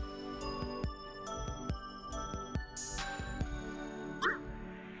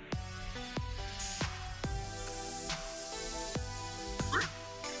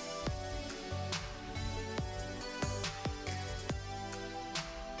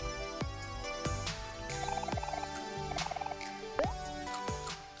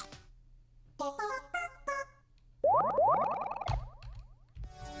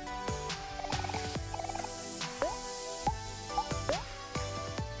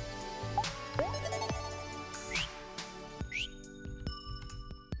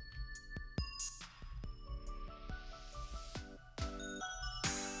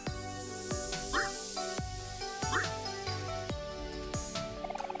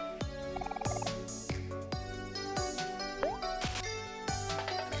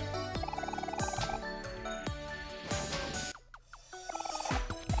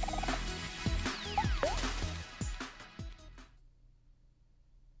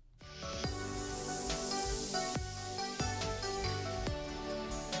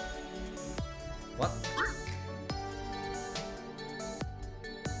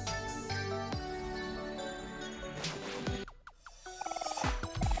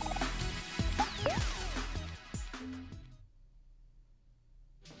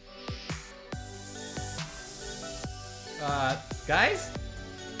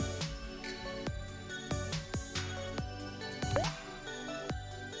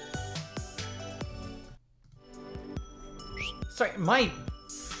 Sorry, my...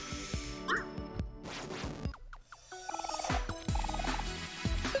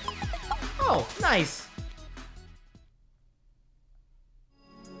 Oh, nice!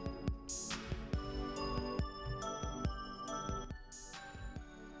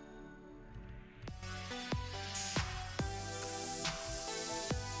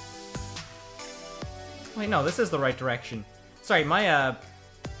 Wait, no, this is the right direction. Sorry, my,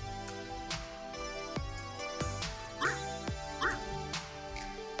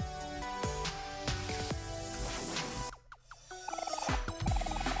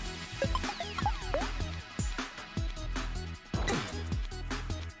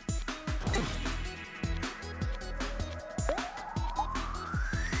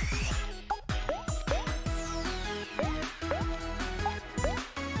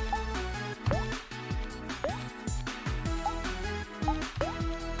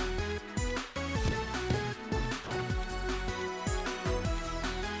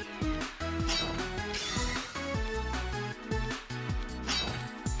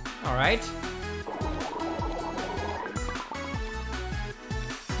 Alright.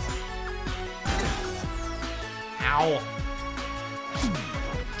 Ow.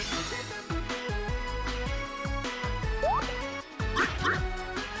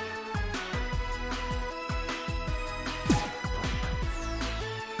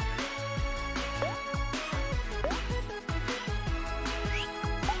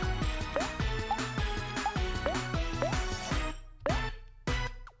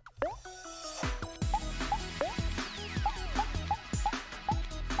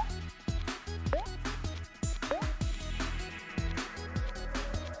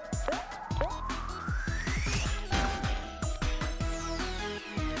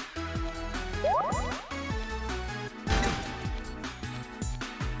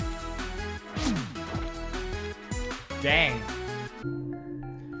 Dang.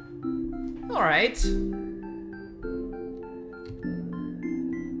 Alright.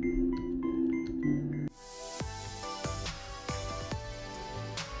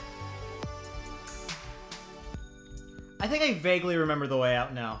 I think I vaguely remember the way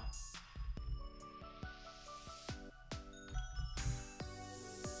out now.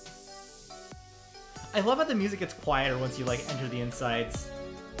 I love how the music gets quieter once you, like, enter the insides.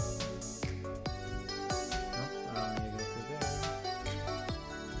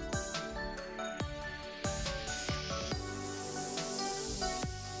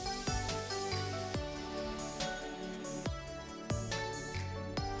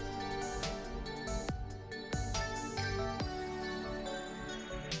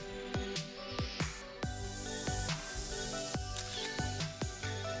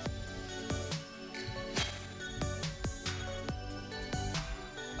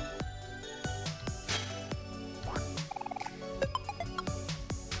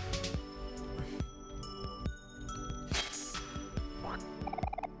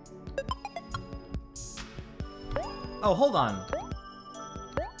 Oh, hold on.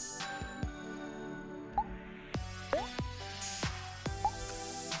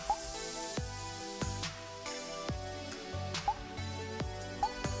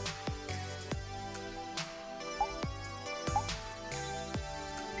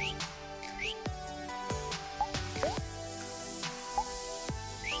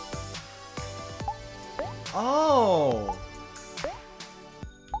 Oh!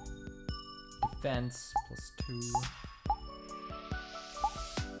 Defense +2.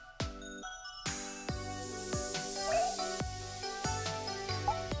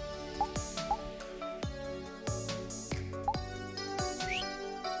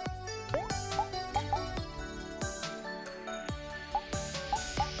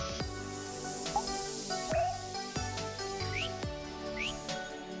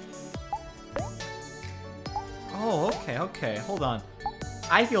 Oh, okay, hold on.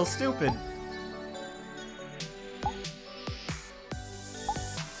 I feel stupid.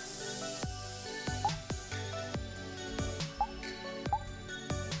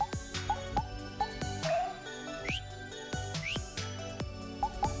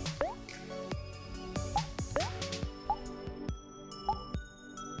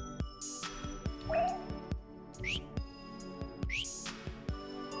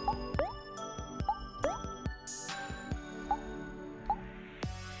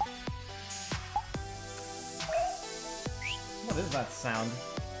 What is that sound?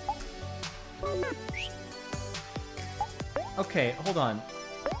 Okay, hold on.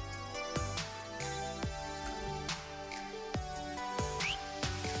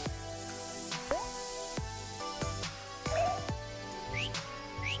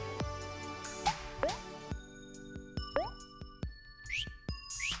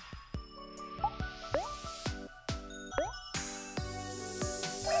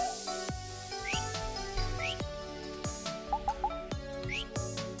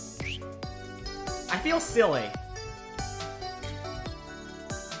 I feel silly.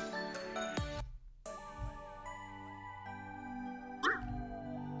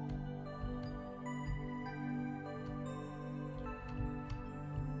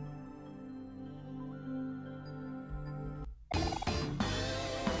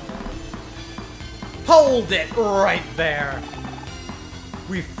 Hold it right there!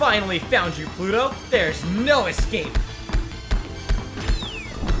 We finally found you, Pluto! There's no escape!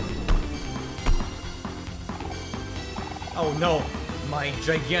 Oh no, my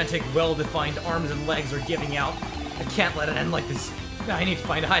gigantic, well-defined arms and legs are giving out. I can't let it end like this. I need to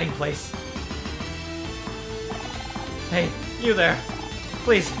find a hiding place. Hey, you there.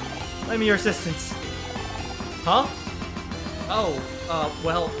 Please, lend me your assistance. Huh? Oh,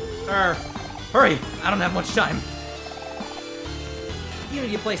 well, hurry! I don't have much time. You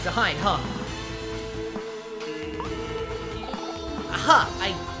need a place to hide, huh?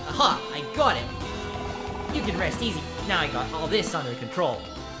 Aha, I got it. You can rest easy. Now I got all this under control.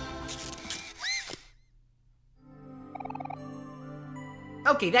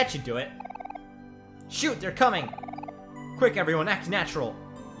 Okay, that should do it. Shoot, they're coming! Quick, everyone, act natural.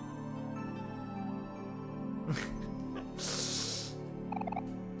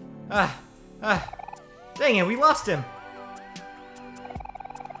 Dang it, we lost him.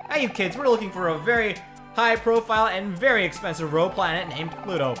 Hey, you kids, we're looking for a very high-profile and very expensive rogue planet named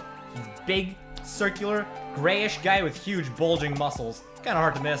Pluto. He's big, circular, grayish guy with huge bulging muscles. Kinda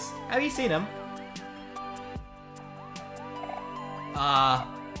hard to miss. Have you seen him?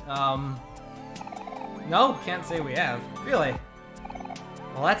 No, can't say we have. Really?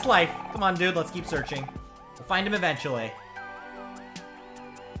 Well, that's life. Come on, dude, let's keep searching. We'll find him eventually.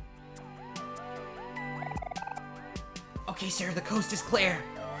 Okay, sir, the coast is clear.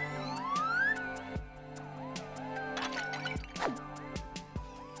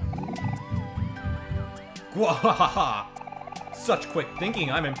 Gwahaha! Such quick thinking,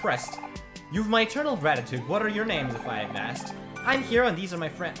 I'm impressed. You've my eternal gratitude. What are your names, if I have asked? I'm Hero, and these are my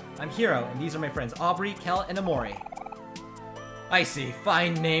friends. Omori, Kel, and Omori. I see.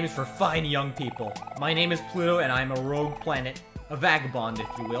 Fine names for fine young people. My name is Pluto, and I'm a rogue planet. A vagabond, if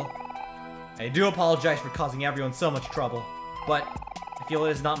you will. I do apologize for causing everyone so much trouble, but I feel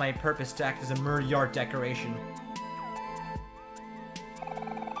it is not my purpose to act as a mere yard decoration.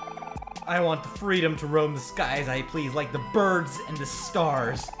 I want the freedom to roam the skies I please, like the birds and the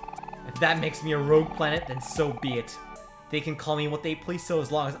stars. If that makes me a rogue planet, then so be it. They can call me what they please, so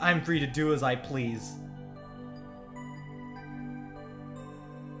as long as I'm free to do as I please.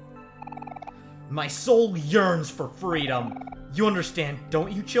 My soul yearns for freedom. You understand,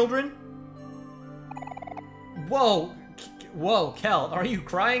 don't you, children? Whoa! Whoa, Kel, are you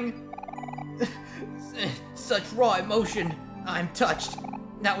crying? Such raw emotion. I'm touched.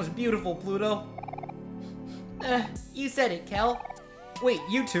 That was beautiful, Pluto. You said it, Kel. Wait,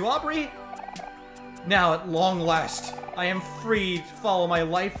 you too, Aubrey? Now, at long last, I am free to follow my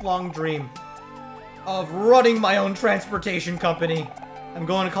lifelong dream of running my own transportation company. I'm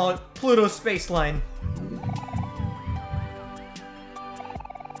going to call it Pluto Space Line.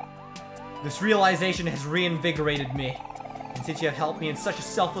 This realization has reinvigorated me. And since you have helped me in such a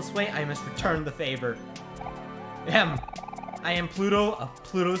selfless way, I must return the favor. I am Pluto of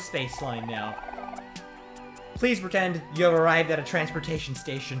Pluto Space Line now. Please pretend you have arrived at a transportation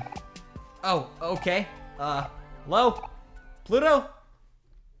station. Oh, okay. Hello? Pluto?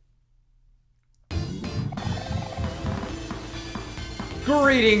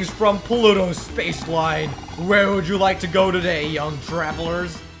 Greetings from Pluto Space Line. Where would you like to go today, young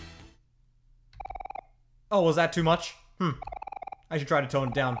travelers? Oh, was that too much? I should try to tone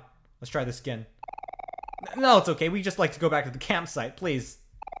it down. Let's try this again. No, it's okay. We just like to go back to the campsite, please.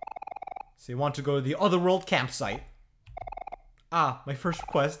 So you want to go to the Otherworld campsite. Ah, my first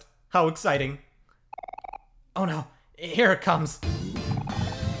request. How exciting. Oh no, here it comes.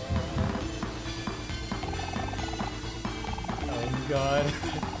 Oh god.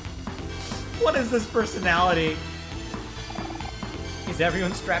 What is this personality? Is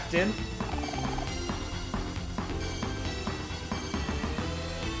everyone strapped in?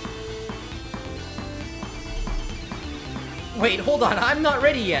 Wait, hold on, I'm not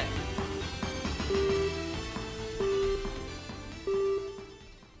ready yet.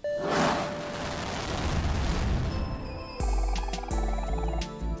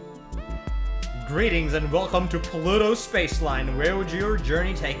 Greetings and welcome to Pluto Space Line. Where would your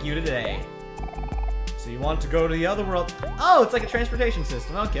journey take you today? So you want to go to the other world? Oh, it's like a transportation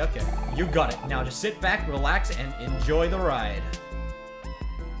system. Okay, okay. You got it. Now just sit back, relax, and enjoy the ride.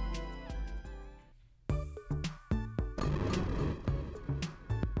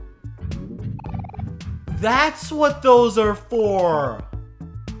 That's what those are for!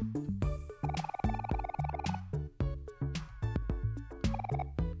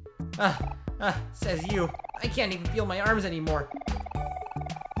 Says you. I can't even feel my arms anymore.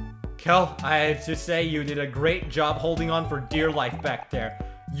 Kel, I have to say you did a great job holding on for dear life back there.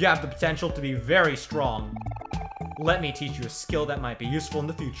 You have the potential to be very strong. Let me teach you a skill that might be useful in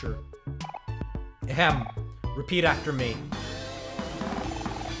the future. Ahem. Repeat after me.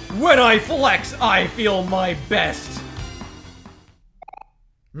 When I flex, I feel my best!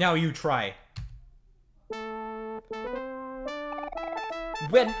 Now you try.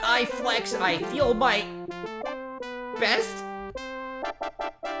 When I flex, I feel my best?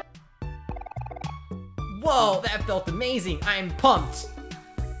 Whoa, that felt amazing. I'm pumped.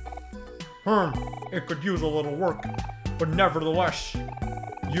 It could use a little work, but nevertheless,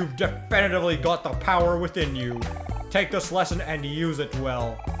 you've definitively got the power within you. Take this lesson and use it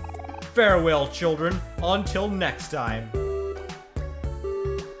well. Farewell, children, until next time.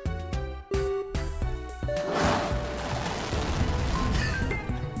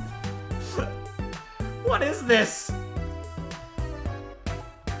 What is this?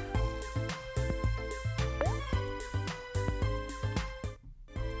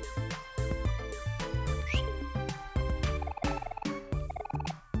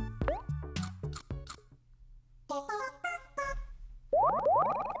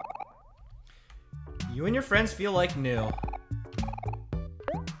 You and your friends feel like new.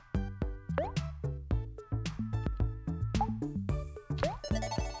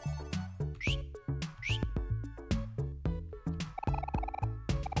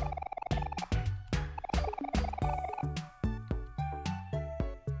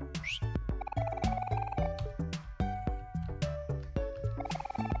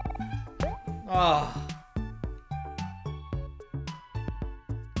 Ah.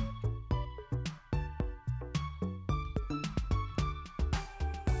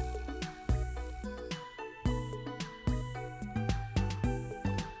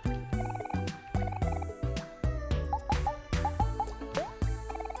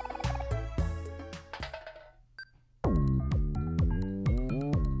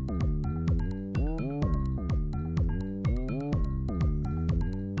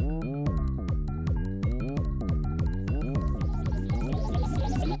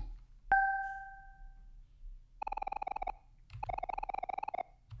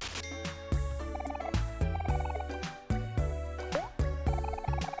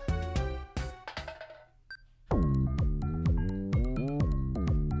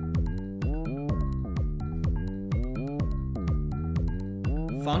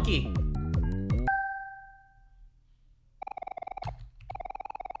 Funky.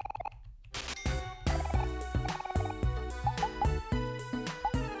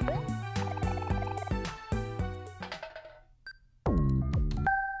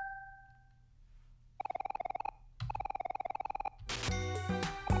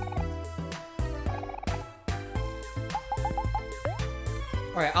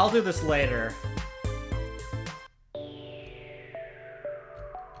 Alright, I'll do this later.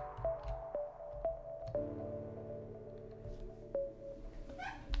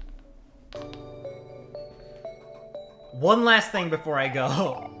 One last thing before I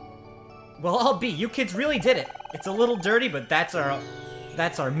go. Well, I'll be. You kids really did it. It's a little dirty, but that's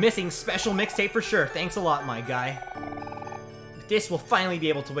our missing special mixtape for sure. Thanks a lot, my guy. With this, we'll finally be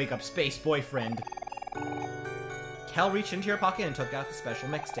able to wake up Space Boyfriend. Kel reached into your pocket and took out the special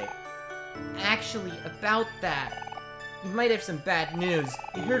mixtape. Actually, about that, you might have some bad news.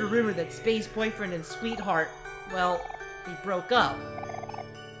 You heard a rumor that Space Boyfriend and Sweetheart, well, they broke up.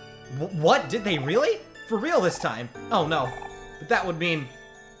 What? Did they really? For real this time? Oh no. But that would mean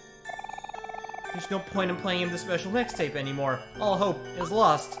there's no point in playing him the special mixtape anymore. All hope is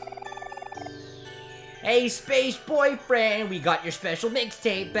lost. Hey, Space Boyfriend, we got your special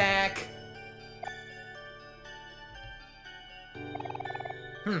mixtape back.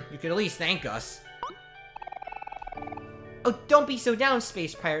 You could at least thank us. Oh, don't be so down,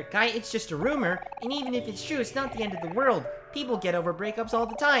 Space Pirate Guy. It's just a rumor, and even if it's true, it's not the end of the world. People get over breakups all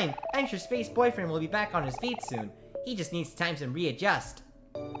the time. I'm sure Space Boyfriend will be back on his feet soon. He just needs time to readjust.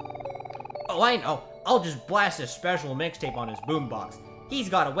 Oh, I know. I'll just blast a special mixtape on his boombox. He's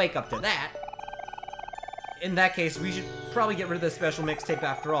gotta wake up to that. In that case, we should probably get rid of the special mixtape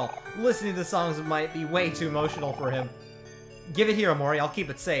after all. Listening to the songs might be way too emotional for him. Give it here, Omori. I'll keep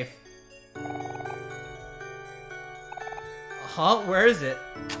it safe. Huh? Where is it?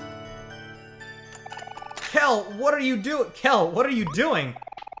 Kel, what are you doing? Kel, what are you doing?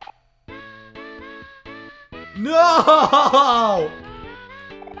 No!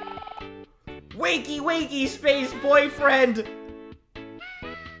 Wakey, wakey, space boyfriend!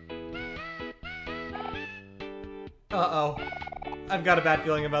 Uh-oh. I've got a bad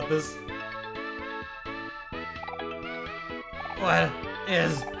feeling about this. What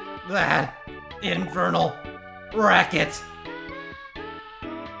is that infernal racket?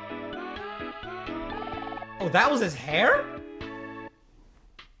 Oh, that was his hair?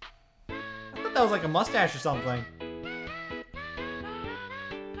 I thought that was like a mustache or something.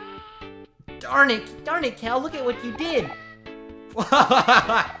 Darn it, Cal, look at what you did.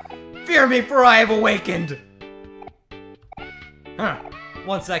 Fear me, for I have awakened. Huh.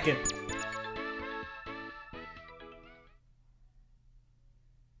 1 second.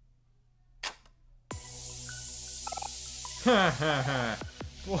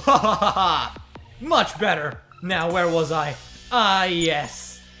 Much better. Now, where was I? Ah,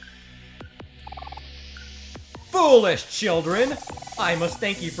 yes. Foolish children. I must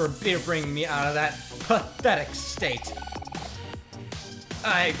thank you for bringing me out of that pathetic state.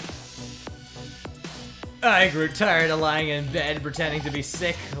 I grew tired of lying in bed pretending to be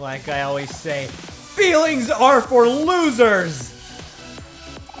sick, like I always say. Feelings are for losers!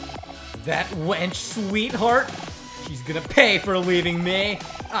 That wench sweetheart, she's gonna pay for leaving me.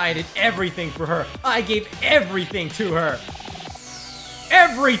 I did everything for her. I gave everything to her.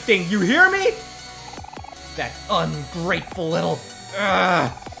 Everything, you hear me? That ungrateful little...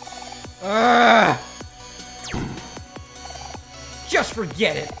 Just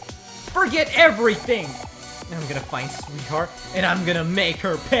forget it. Forget everything. I'm gonna find sweetheart, and I'm gonna make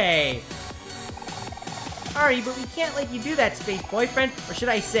her pay. Ari, but we can't let you do that, space boyfriend. Or should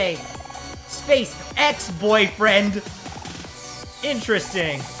I say, space ex-boyfriend.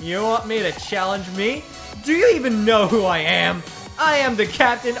 Interesting. You want me to challenge me? Do you even know who I am? I am the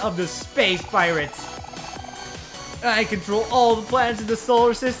captain of the space pirates. I control all the planets in the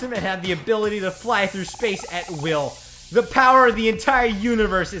solar system and have the ability to fly through space at will. The power of the entire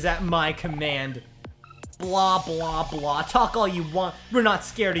universe is at my command. Blah, blah, blah. Talk all you want. We're not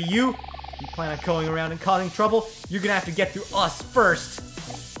scared of you. You plan on going around and causing trouble? You're gonna have to get through us first.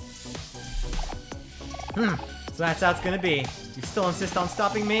 So that's how it's gonna be. You still insist on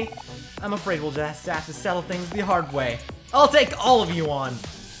stopping me? I'm afraid we'll just have to settle things the hard way. I'll take all of you on.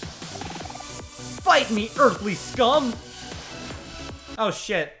 Fight me, earthly scum! Oh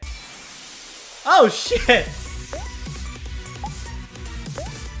shit. Oh shit!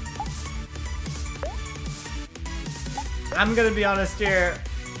 I'm gonna be honest here.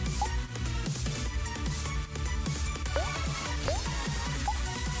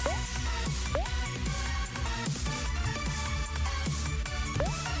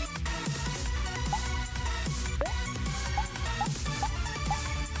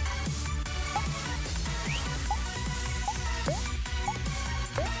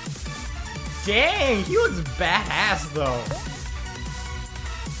 Dang, he looks badass though.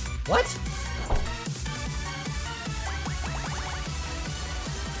 What?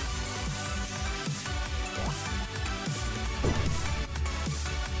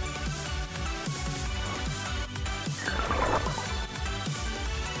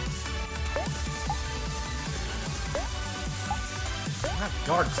 Not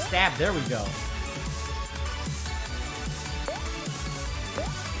guard, stab, there we go.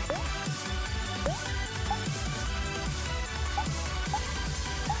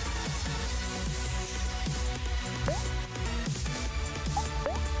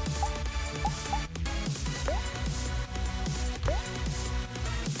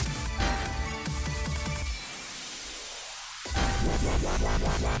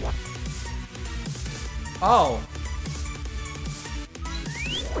 Oh.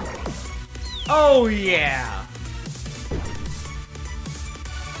 Oh yeah.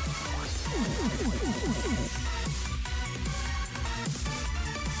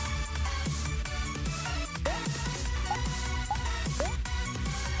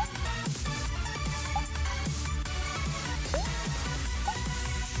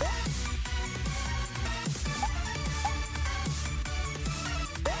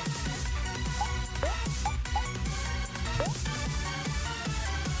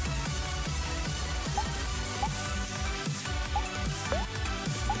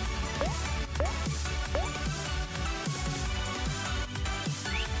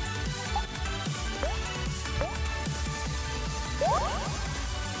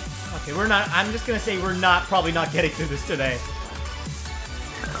 Okay, we're not, I'm just gonna say we're not, probably not getting through this today.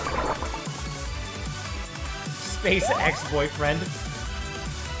 Space ex-boyfriend.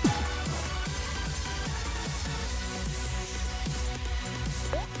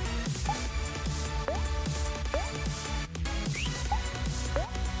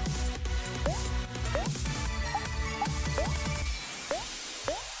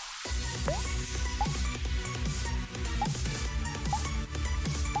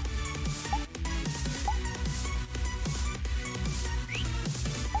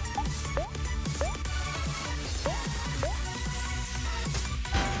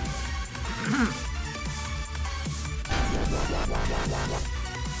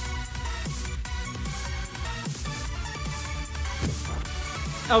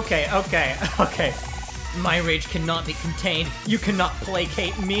 Okay, okay, okay. My rage cannot be contained. You cannot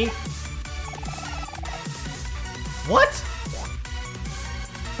placate me. What?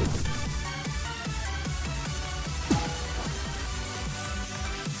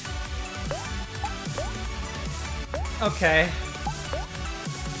 Okay.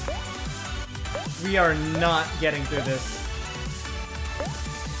 We are not getting through this.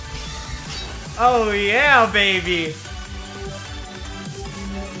 Oh yeah, baby!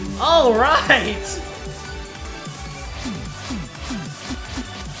 Alright!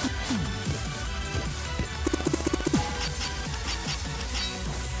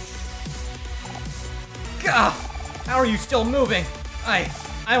 Gah! How are you still moving? I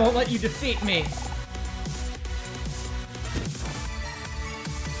won't let you defeat me.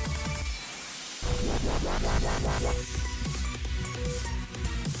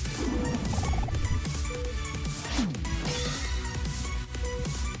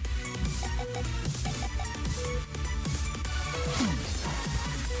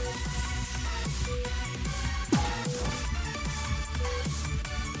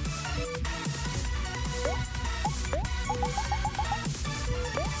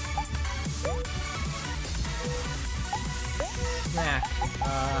 Snack.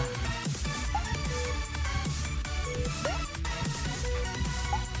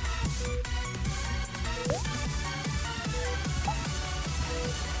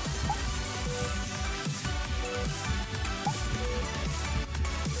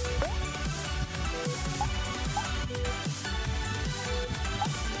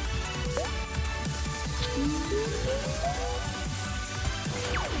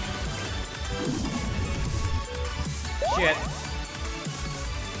 Shit.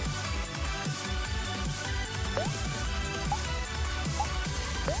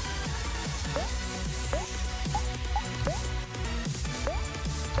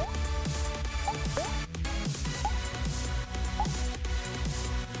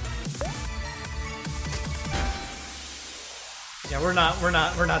 Yeah, we're not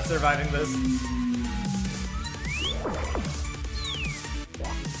surviving this.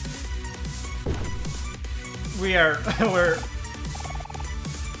 We're...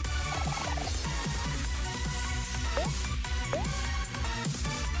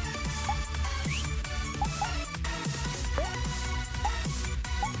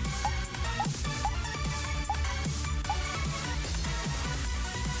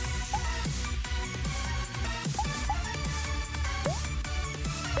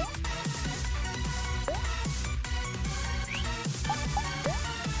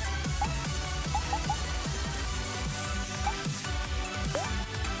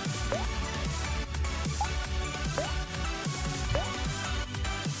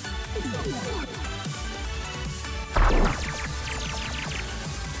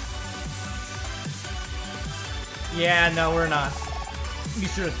 Yeah, no, we're not. You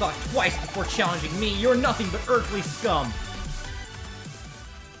should have thought twice before challenging me. You're nothing but earthly scum.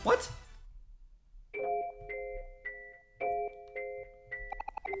 What?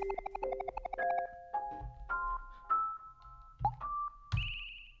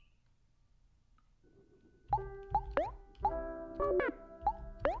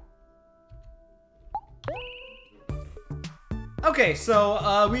 Okay,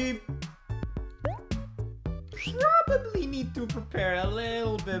 so, we probably need to prepare a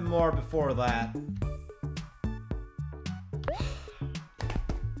little bit more before that.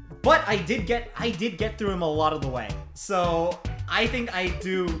 But I did get through him a lot of the way. So I think I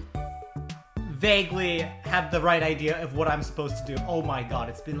do vaguely have the right idea of what I'm supposed to do. Oh my god,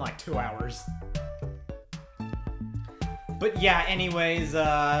 it's been like 2 hours. But yeah, anyways,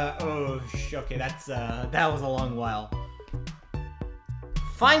 okay, that was a long while.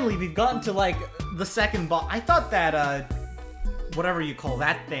 Finally, we've gotten to, like, the second boss. I thought that, whatever you call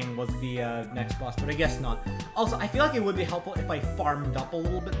that thing was the, next boss, but I guess not. Also, I feel like it would be helpful if I farmed up a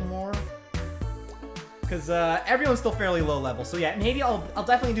little bit more. Because, everyone's still fairly low level, so yeah, maybe I'll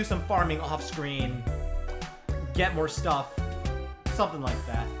definitely do some farming off-screen, get more stuff, something like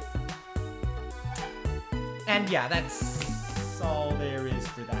that. And yeah, that's all there is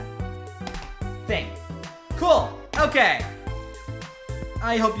for that thing. Cool! Okay!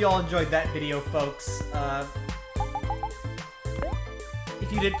 I hope you all enjoyed that video, folks.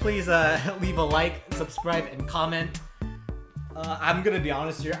 If you did, please leave a like, subscribe, and comment. I'm gonna be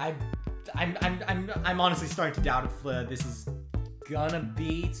honest here. I'm honestly starting to doubt if this is gonna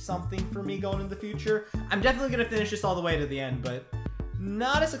be something for me going in the future. I'm definitely gonna finish this all the way to the end, but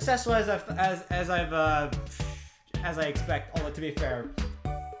not as successful as I expect. Although to be fair,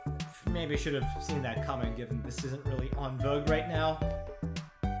 maybe I should have seen that coming, given this isn't really on vogue right now.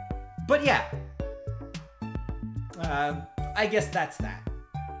 But yeah. I guess that's that.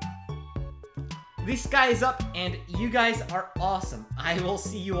 The sky is up, and you guys are awesome. I will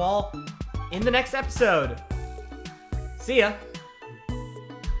see you all in the next episode. See ya.